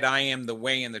he said, "I am the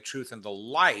way and the truth and the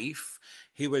life,"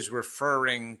 he was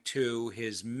referring to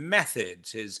his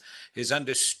methods, his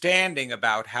understanding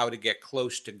about how to get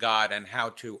close to God and how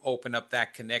to open up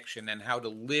that connection and how to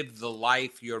live the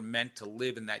life you're meant to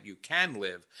live and that you can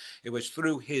live. It was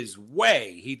through his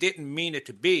way. He didn't mean it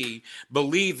to be,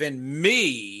 believe in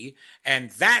me,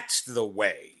 and that's the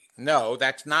way. No,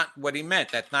 that's not what he meant.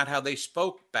 That's not how they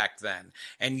spoke back then.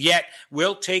 And yet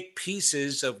we'll take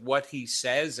pieces of what he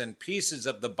says and pieces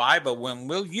of the Bible when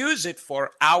we'll use it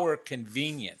for our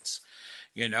convenience.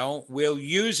 You know, we'll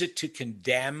use it to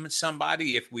condemn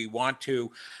somebody if we want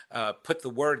to put the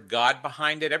word God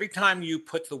behind it. Every time you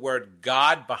put the word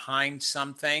God behind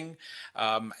something,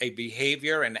 a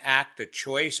behavior, an act, a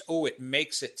choice, it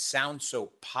makes it sound so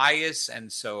pious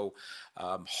and so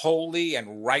holy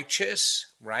and righteous,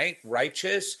 right?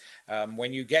 Righteous.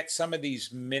 When you get some of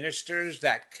these ministers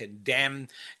that condemn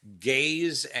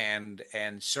gays and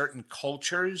certain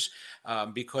cultures,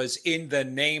 because in the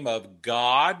name of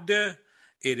God,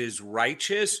 it is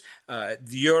righteous.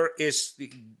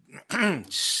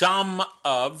 Some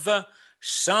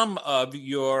of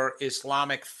your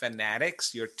Islamic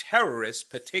fanatics, your terrorists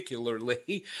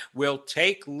particularly, will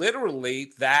take literally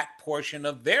that portion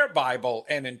of their Bible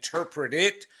and interpret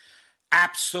it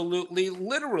absolutely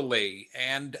literally,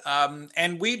 and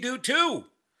we do too.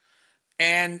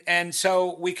 And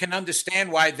so we can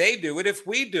understand why they do it if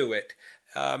we do it.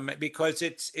 Because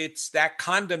it's that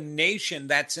condemnation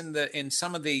that's in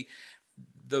some of the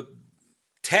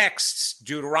texts,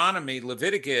 Deuteronomy,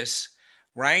 Leviticus,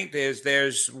 right?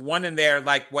 There's one in there,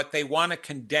 like what they want to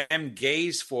condemn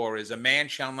gays for is a man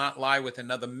shall not lie with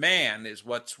another man, is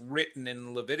what's written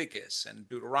in Leviticus and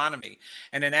Deuteronomy.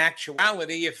 And in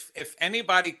actuality, if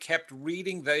anybody kept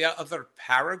reading the other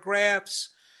paragraphs,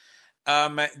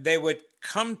 they would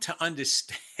come to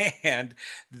understand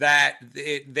that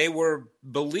they were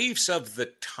beliefs of the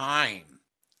time,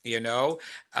 you know.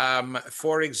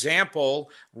 For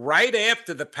example, right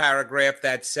after the paragraph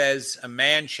that says a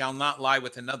man shall not lie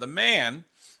with another man,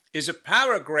 is a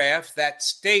paragraph that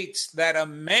states that a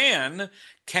man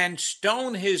can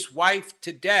stone his wife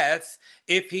to death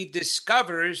if he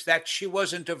discovers that she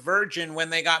wasn't a virgin when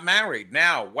they got married.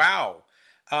 Now, wow,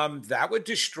 that would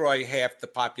destroy half the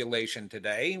population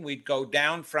today. We'd go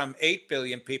down from 8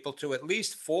 billion people to at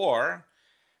least 4.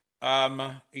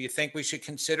 You think we should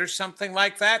consider something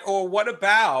like that? Or what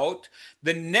about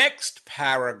the next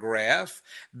paragraph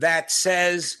that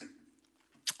says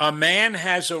a man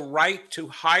has a right to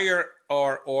hire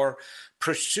or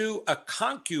pursue a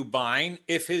concubine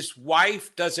if his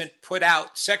wife doesn't put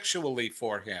out sexually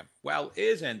for him? Well,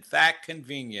 isn't that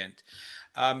convenient?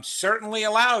 Certainly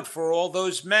allowed for all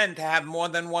those men to have more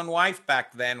than one wife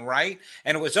back then, right?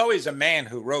 And it was always a man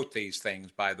who wrote these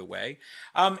things, by the way.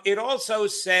 It also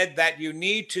said that you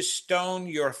need to stone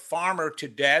your farmer to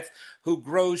death who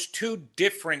grows 2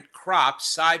 different crops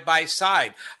side by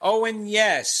side. Oh, and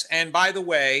yes, and by the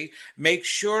way, make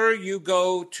sure you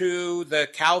go to the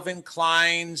Calvin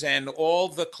Kleins and all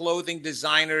the clothing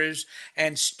designers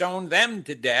and stone them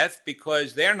to death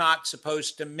because they're not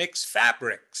supposed to mix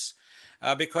fabrics.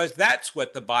 Because that's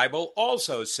what the Bible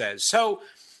also says. So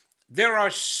there are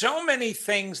so many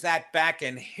things that back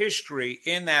in history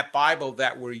in that Bible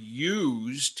that were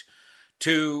used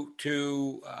to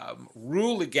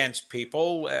rule against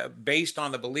people based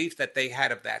on the belief that they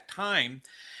had of that time.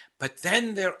 But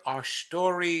then there are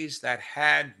stories that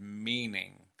had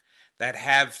meaning, that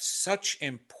have such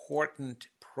important,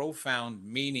 profound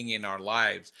meaning in our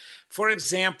lives. For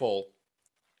example,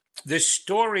 the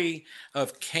story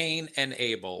of Cain and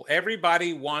Abel.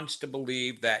 Everybody wants to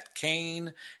believe that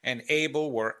Cain and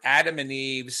Abel were Adam and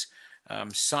Eve's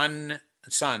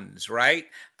sons, right?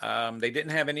 They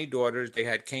didn't have any daughters. They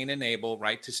had Cain and Abel,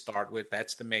 right, to start with.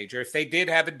 That's the major. If they did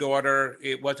have a daughter,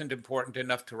 it wasn't important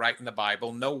enough to write in the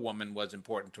Bible. No woman was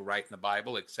important to write in the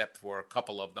Bible, except for a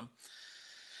couple of them.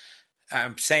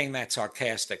 I'm saying that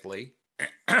sarcastically.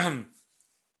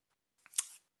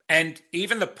 And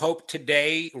even the Pope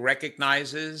today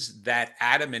recognizes that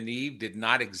Adam and Eve did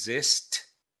not exist,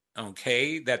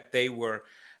 okay, that they were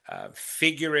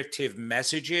figurative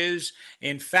messages.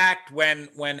 In fact,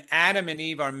 when Adam and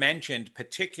Eve are mentioned,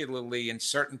 particularly in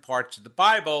certain parts of the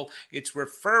Bible, it's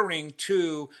referring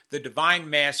to the divine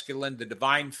masculine, the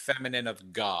divine feminine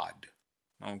of God.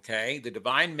 Okay, the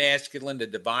divine masculine, the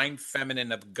divine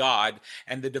feminine of God,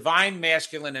 and the divine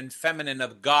masculine and feminine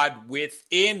of God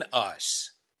within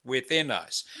us.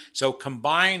 So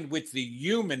combined with the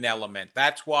human element,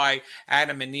 that's why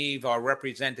Adam and Eve are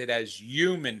represented as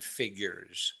human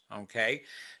figures, okay?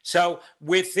 So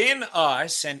within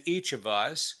us and each of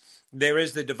us, there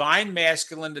is the divine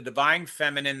masculine, the divine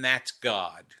feminine, that's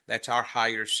God. That's our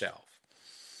higher self.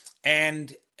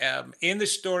 And in the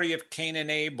story of Cain and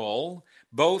Abel,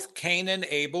 both Cain and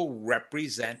Abel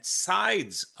represent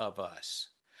sides of us.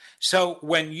 So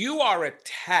when you are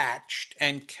attached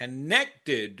and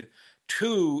connected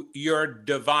to your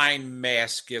divine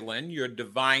masculine, your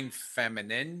divine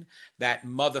feminine, that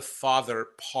mother-father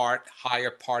part,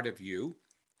 higher part of you,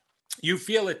 you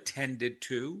feel attended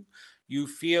to, you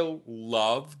feel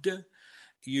loved,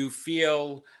 you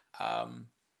feel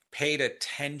paid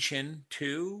attention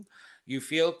to, you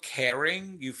feel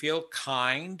caring, you feel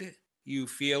kind, you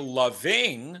feel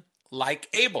loving like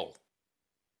Abel.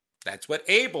 That's what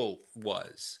Abel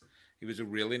was. He was a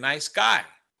really nice guy.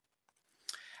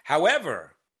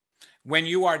 However, when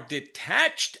you are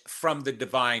detached from the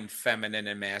divine feminine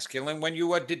and masculine, when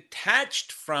you are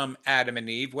detached from Adam and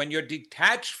Eve, when you're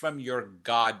detached from your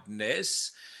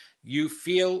godness, you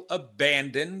feel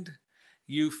abandoned,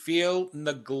 you feel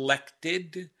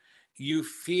neglected, you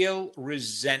feel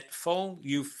resentful,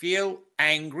 you feel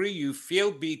angry, you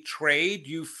feel betrayed,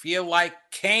 you feel like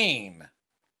Cain.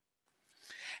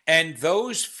 And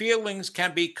those feelings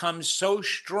can become so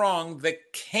strong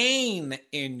that Cain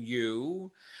in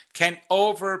you can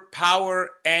overpower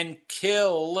and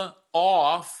kill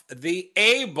off the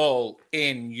Abel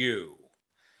in you.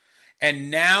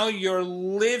 And now you're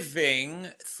living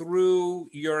through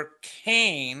your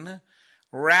Cain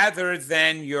rather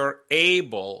than your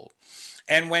Abel.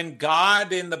 And when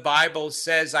God in the Bible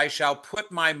says, I shall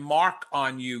put my mark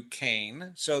on you,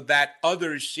 Cain, so that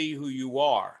others see who you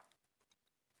are.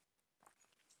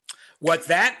 What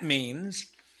that means,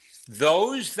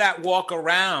 those that walk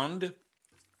around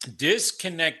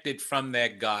disconnected from their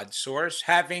God source,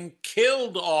 having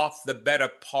killed off the better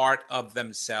part of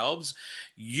themselves,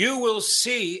 you will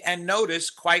see and notice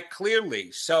quite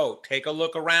clearly. So take a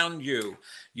look around you.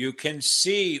 You can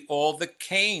see all the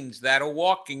Cains that are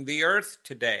walking the earth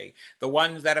today, the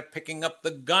ones that are picking up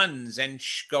the guns and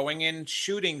going in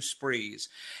shooting sprees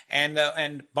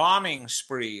and bombing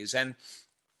sprees and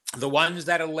the ones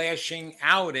that are lashing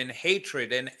out in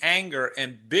hatred and anger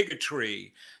and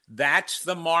bigotry, that's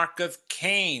the mark of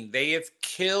Cain. They have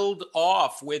killed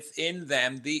off within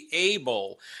them the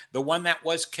Abel, the one that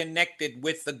was connected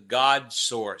with the God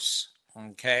source.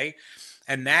 Okay?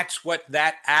 And that's what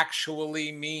that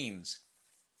actually means.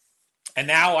 And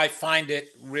now I find it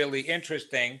really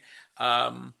interesting.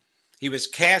 He was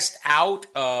cast out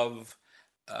of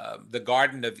the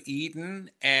Garden of Eden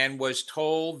and was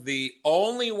told the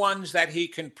only ones that he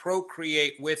can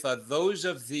procreate with are those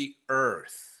of the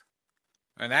earth.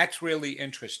 And that's really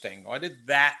interesting. What did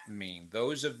that mean?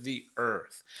 Those of the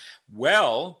earth.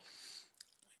 Well,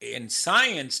 in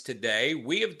science today,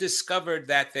 we have discovered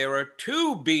that there are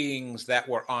two beings that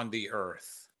were on the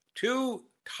earth, two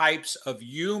types of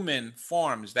human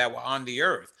forms that were on the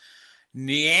earth,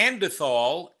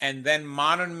 Neanderthal and then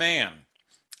modern man.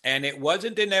 And it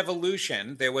wasn't an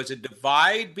evolution. There was a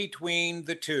divide between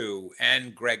the two.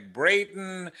 And Greg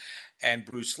Brayton and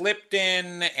Bruce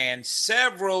Lipton and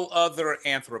several other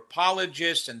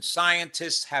anthropologists and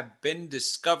scientists have been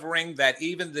discovering that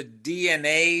even the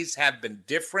DNAs have been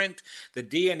different. The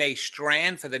DNA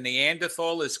strand for the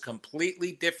Neanderthal is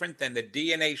completely different than the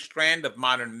DNA strand of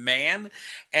modern man,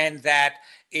 and that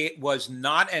it was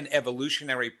not an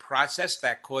evolutionary process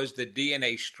that caused the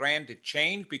DNA strand to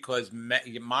change, because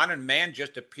modern man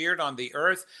just appeared on the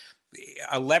earth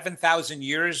 11,000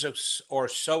 years or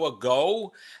so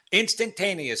ago,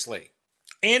 instantaneously,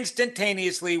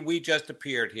 we just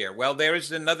appeared here. Well, there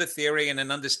is another theory and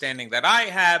an understanding that I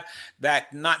have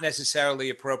that not necessarily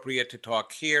appropriate to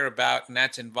talk here about, and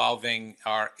that's involving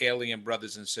our alien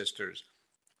brothers and sisters.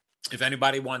 If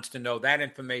anybody wants to know that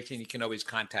information, you can always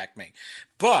contact me.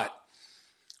 But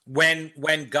when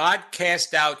God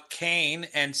cast out Cain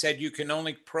and said you can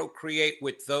only procreate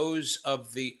with those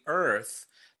of the earth,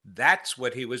 that's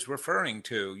what he was referring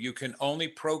to. You can only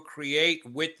procreate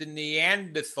with the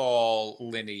Neanderthal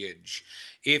lineage.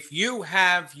 If you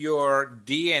have your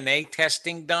DNA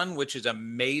testing done, which is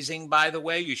amazing, by the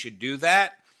way, you should do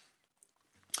that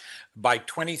by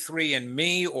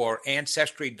 23andMe or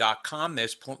Ancestry.com.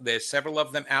 There's several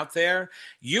of them out there.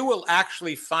 You will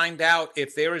actually find out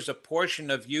if there is a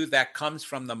portion of you that comes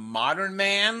from the modern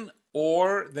man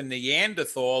or the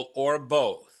Neanderthal or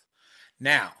both.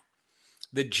 Now,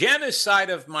 the Jenner side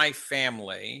of my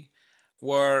family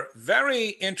were a very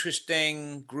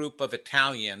interesting group of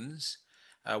Italians.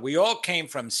 We all came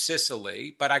from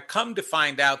Sicily, but I come to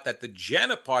find out that the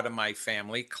Jenner part of my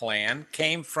family clan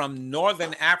came from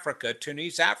northern Africa,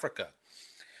 Tunis, Africa.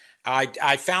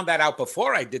 I found that out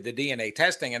before I did the DNA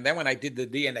testing, and then when I did the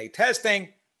DNA testing,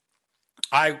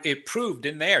 it proved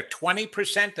in there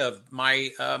 20% of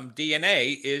my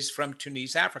DNA is from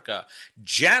Tunis, Africa.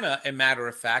 Jenner, a matter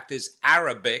of fact, is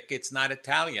Arabic. It's not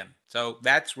Italian. So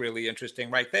that's really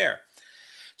interesting right there.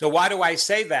 So why do I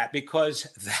say that? Because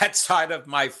that side of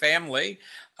my family,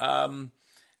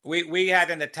 we had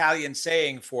an Italian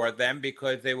saying for them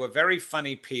because they were very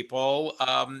funny people,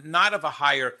 not of a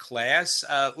higher class.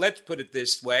 Let's put it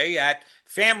this way. At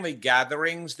family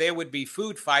gatherings, there would be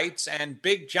food fights and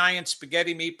big giant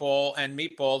spaghetti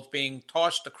meatballs being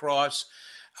tossed across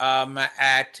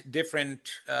at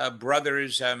different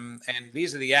brothers. And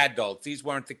these are the adults. These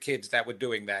weren't the kids that were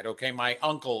doing that. Okay. My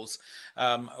uncles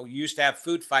used to have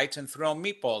food fights and throw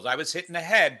meatballs. I was hit in the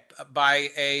head by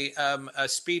a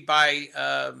speed by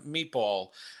meatball.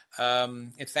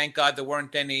 And thank God there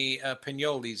weren't any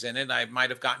pinoles in it. I might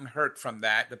have gotten hurt from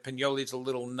that. The pinoles are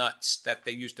little nuts that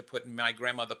they used to my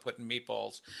grandmother put in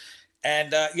meatballs.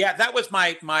 And that was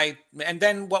my, and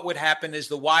then what would happen is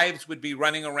the wives would be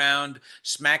running around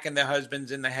smacking their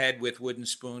husbands in the head with wooden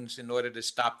spoons in order to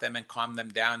stop them and calm them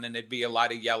down. And there'd be a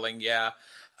lot of yelling.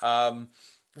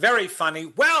 Very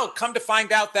funny. Well, come to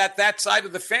find out that side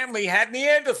of the family had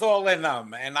Neanderthal in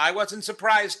them. And I wasn't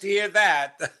surprised to hear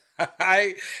that.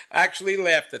 I actually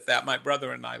laughed at that. My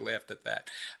brother and I laughed at that.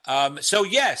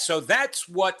 So that's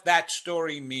what that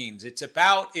story means. It's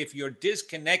about if you're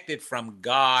disconnected from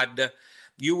God,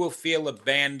 you will feel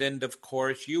abandoned, of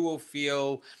course. You will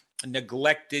feel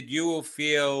neglected. You will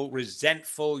feel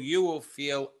resentful. You will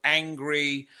feel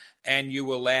angry, and you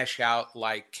will lash out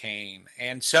like Cain.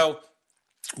 And so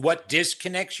what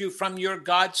disconnects you from your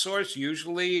God source?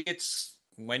 Usually it's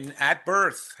when at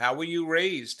birth. How were you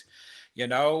raised? You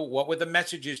know, what were the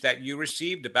messages that you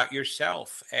received about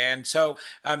yourself? And so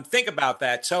think about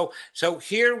that. So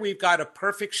here we've got a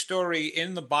perfect story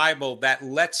in the Bible that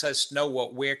lets us know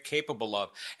what we're capable of.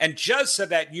 And just so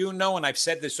that you know, and I've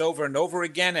said this over and over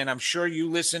again, and I'm sure you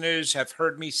listeners have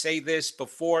heard me say this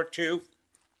before too,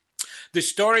 The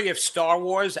story of Star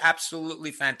Wars,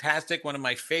 absolutely fantastic. One of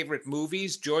my favorite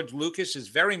movies. George Lucas is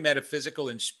very metaphysical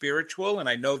and spiritual, and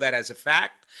I know that as a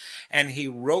fact. And he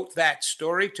wrote that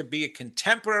story to be a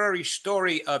contemporary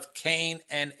story of Cain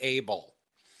and Abel.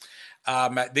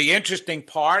 The interesting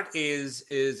part is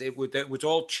it was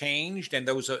all changed, and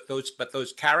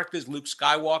those characters, Luke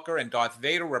Skywalker and Darth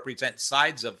Vader, represent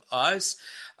sides of us.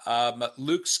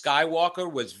 Luke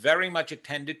Skywalker was very much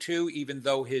attended to, even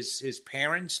though his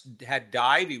parents had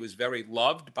died. He was very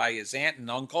loved by his aunt and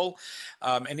uncle,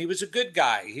 and he was a good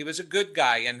guy. He was a good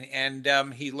guy, and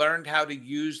he learned how to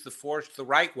use the Force the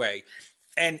right way.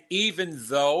 And even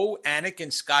though Anakin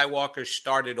Skywalker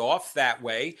started off that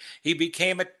way, he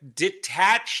became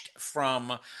detached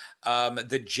from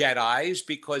the Jedis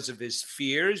because of his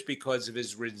fears, because of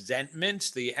his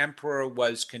resentments. The Emperor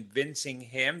was convincing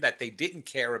him that they didn't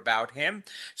care about him.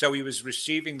 So he was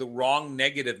receiving the wrong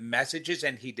negative messages,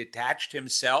 and he detached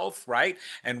himself, right?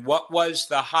 And what was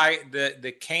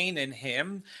the Cain in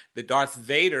him, the Darth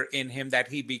Vader in him that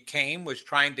he became, was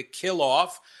trying to kill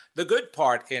off the good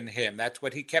part in him. That's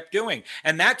what he kept doing.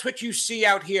 And that's what you see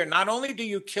out here. Not only do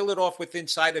you kill it off with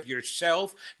inside of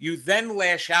yourself, you then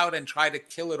lash out and try to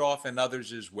kill it off in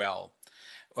others as well.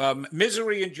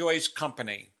 Misery enjoys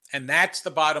company. And that's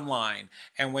the bottom line.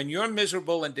 And when you're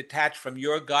miserable and detached from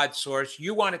your God source,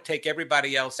 you want to take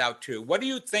everybody else out too. What do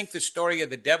you think the story of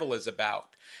the devil is about?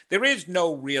 There is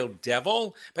no real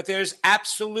devil, but there's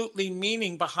absolutely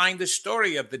meaning behind the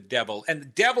story of the devil. And the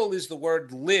devil is the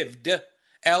word lived,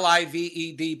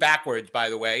 L-I-V-E-D backwards, by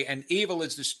the way, and evil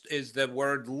is the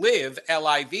word live,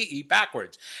 L-I-V-E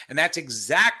backwards. And that's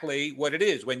exactly what it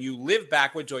is. When you live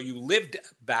backwards or you lived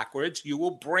backwards, you will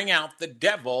bring out the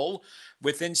devil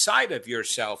within inside of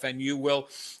yourself, and you will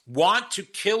want to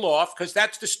kill off, because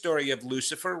that's the story of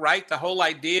Lucifer, right? The whole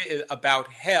idea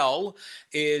about hell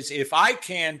is, if I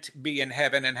can't be in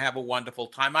heaven and have a wonderful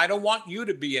time, I don't want you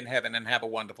to be in heaven and have a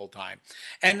wonderful time.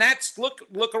 And that's,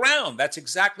 look around. That's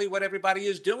exactly what everybody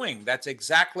is doing. That's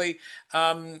exactly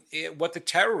what the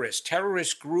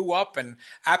terrorists grew up in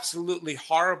absolutely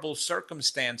horrible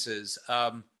circumstances.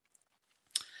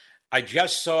 I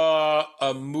just saw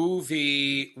a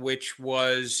movie which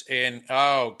was in,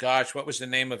 what was the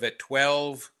name of it?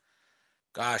 12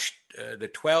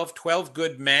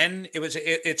 Good Men.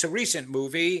 It's a recent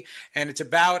movie, and it's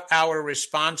about our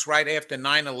response right after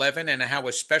 9/11 and how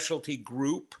a specialty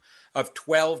group of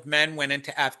 12 men went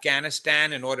into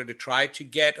Afghanistan in order to try to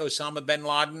get Osama bin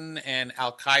Laden and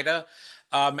Al-Qaeda.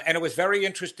 And it was very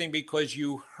interesting because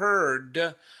you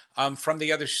heard from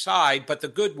the other side, but the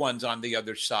good ones on the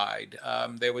other side.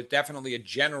 There was definitely a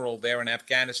general there in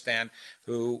Afghanistan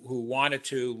who wanted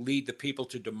to lead the people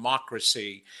to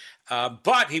democracy.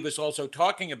 But he was also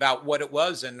talking about what it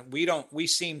was, and we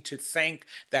seem to think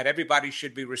that everybody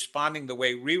should be responding the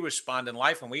way we respond in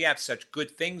life, and we have such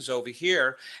good things over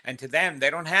here, and to them, they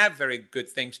don't have very good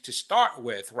things to start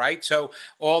with, right? So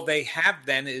all they have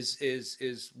then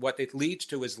is what it leads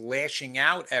to is lashing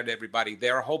out at everybody.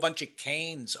 There are a whole bunch of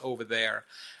Cains over there,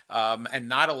 and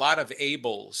not a lot of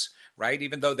Abels, right?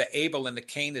 Even though the Abel and the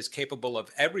Cain is capable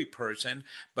of every person,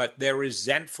 but they're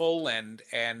resentful and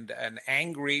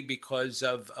angry because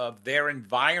of their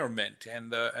environment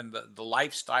and the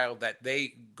lifestyle that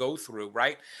they go through,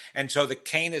 right? And so the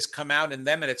Cain has come out in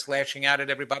them, and it's lashing out at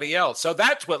everybody else. So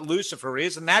that's what Lucifer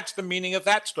is, and that's the meaning of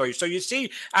that story. So you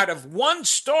see, out of one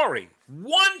story,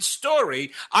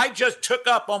 I just took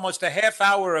up almost a half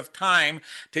hour of time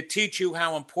to teach you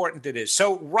how important it is.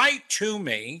 So write to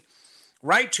me.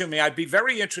 I'd be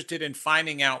very interested in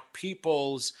finding out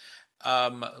people's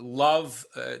love,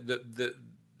 the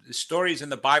stories in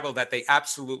the Bible that they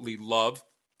absolutely love.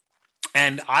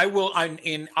 And I will,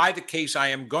 in either case, I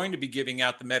am going to be giving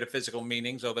out the metaphysical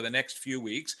meanings over the next few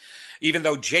weeks, even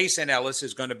though Jason Ellis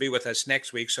is going to be with us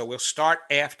next week. So we'll start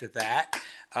after that.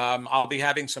 I'll be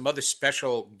having some other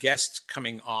special guests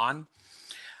coming on.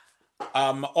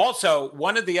 Also,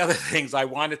 one of the other things I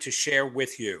wanted to share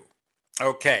with you.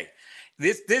 Okay.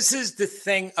 This is the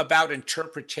thing about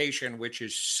interpretation, which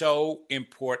is so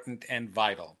important and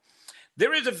vital.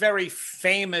 There is a very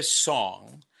famous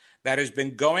song that has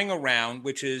been going around,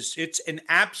 it's an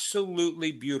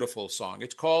absolutely beautiful song.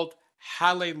 It's called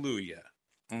Hallelujah.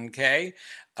 Okay.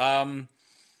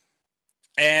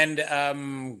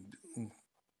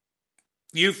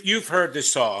 You've heard the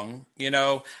song,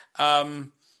 the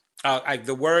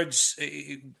words,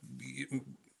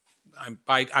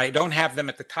 I don't have them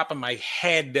at the top of my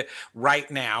head right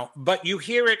now, but you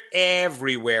hear it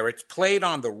everywhere. It's played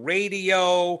on the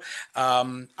radio.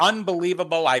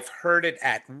 Unbelievable. I've heard it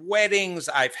at weddings.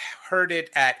 I've heard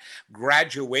it at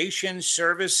graduation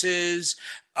services.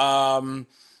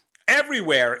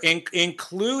 everywhere,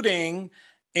 including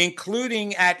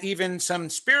at even some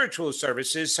spiritual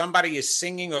services. Somebody is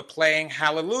singing or playing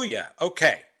hallelujah.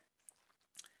 Okay.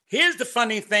 Here's the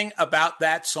funny thing about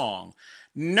that song.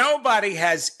 Nobody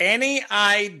has any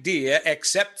idea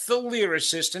except the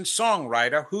lyricist and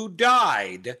songwriter who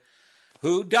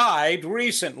died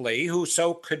recently, who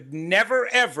so could never,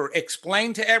 ever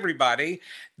explain to everybody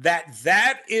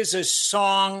that is a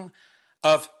song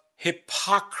of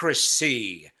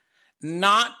hypocrisy,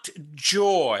 not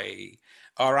joy.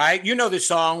 All right. You know the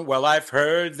song, well, I've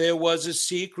heard there was a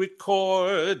secret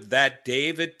chord that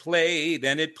David played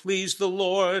and it pleased the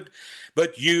Lord,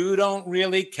 but you don't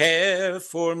really care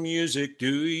for music,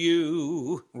 do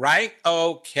you? Right?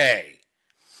 Okay.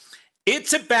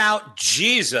 It's about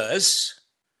Jesus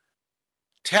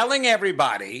telling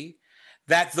everybody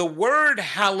that the word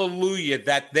hallelujah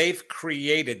that they've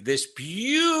created, this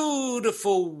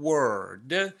beautiful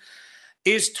word,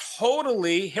 is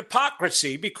totally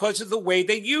hypocrisy because of the way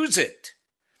they use it.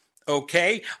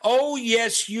 Okay? Oh,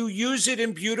 yes, you use it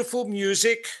in beautiful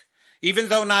music, even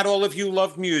though not all of you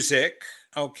love music.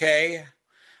 Okay?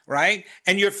 Right?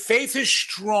 And your faith is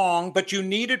strong, but you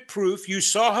needed proof. You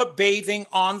saw her bathing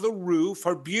on the roof.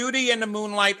 Her beauty in the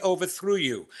moonlight overthrew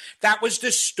you. That was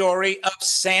the story of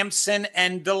Samson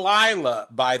and Delilah,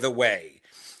 by the way.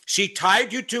 She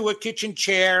tied you to a kitchen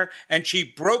chair and she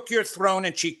broke your throne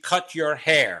and she cut your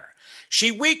hair.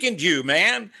 She weakened you,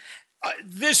 man.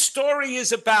 This story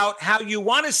is about how you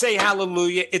want to say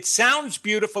hallelujah. It sounds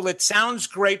beautiful. It sounds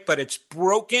great, but it's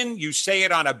broken. You say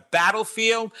it on a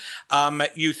battlefield.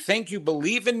 You think you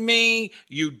believe in me.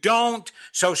 You don't.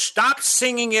 So stop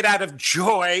singing it out of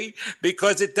joy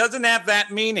because it doesn't have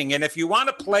that meaning. And if you want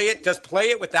to play it, just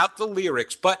play it without the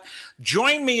lyrics. But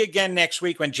join me again next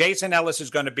week when Jason Ellis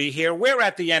is going to be here. We're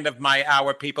at the end of my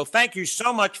hour, people. Thank you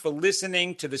so much for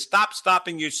listening to the Stop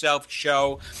Stopping Yourself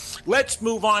show. Let's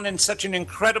move on in such an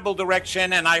incredible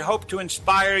direction, and I hope to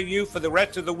inspire you for the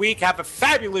rest of the week. Have a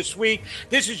fabulous week.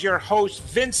 This is your host,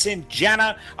 Vincent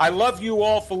Genna. I love you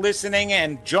all for listening,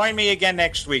 and join me again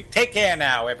next week. Take care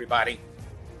now, everybody.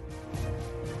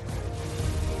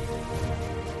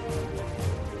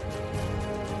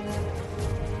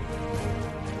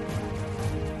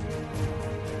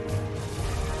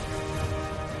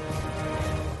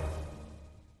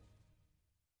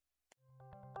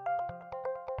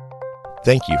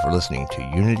 Thank you for listening to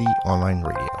Unity Online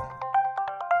Radio,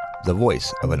 the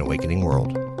voice of an awakening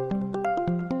world.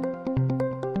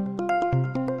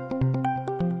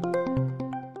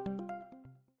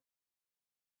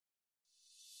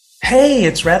 Hey,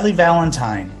 it's Radley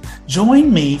Valentine.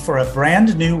 Join me for a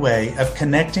brand new way of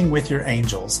connecting with your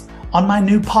angels on my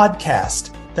new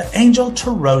podcast, The Angel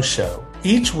Tarot Show.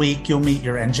 Each week, you'll meet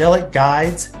your angelic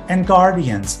guides and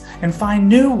guardians and find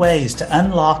new ways to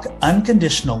unlock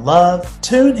unconditional love,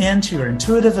 tune into your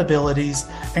intuitive abilities,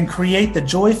 and create the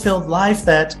joy-filled life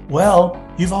that, well,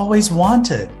 you've always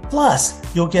wanted. Plus,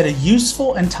 you'll get a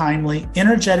useful and timely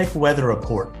energetic weather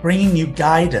report, bringing you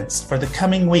guidance for the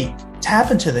coming week. Tap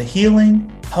into the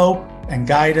healing, hope, and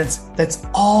guidance that's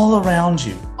all around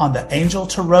you on the Angel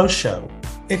Tarot Show,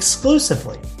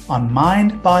 exclusively on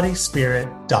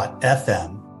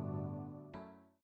mindbodyspirit.fm.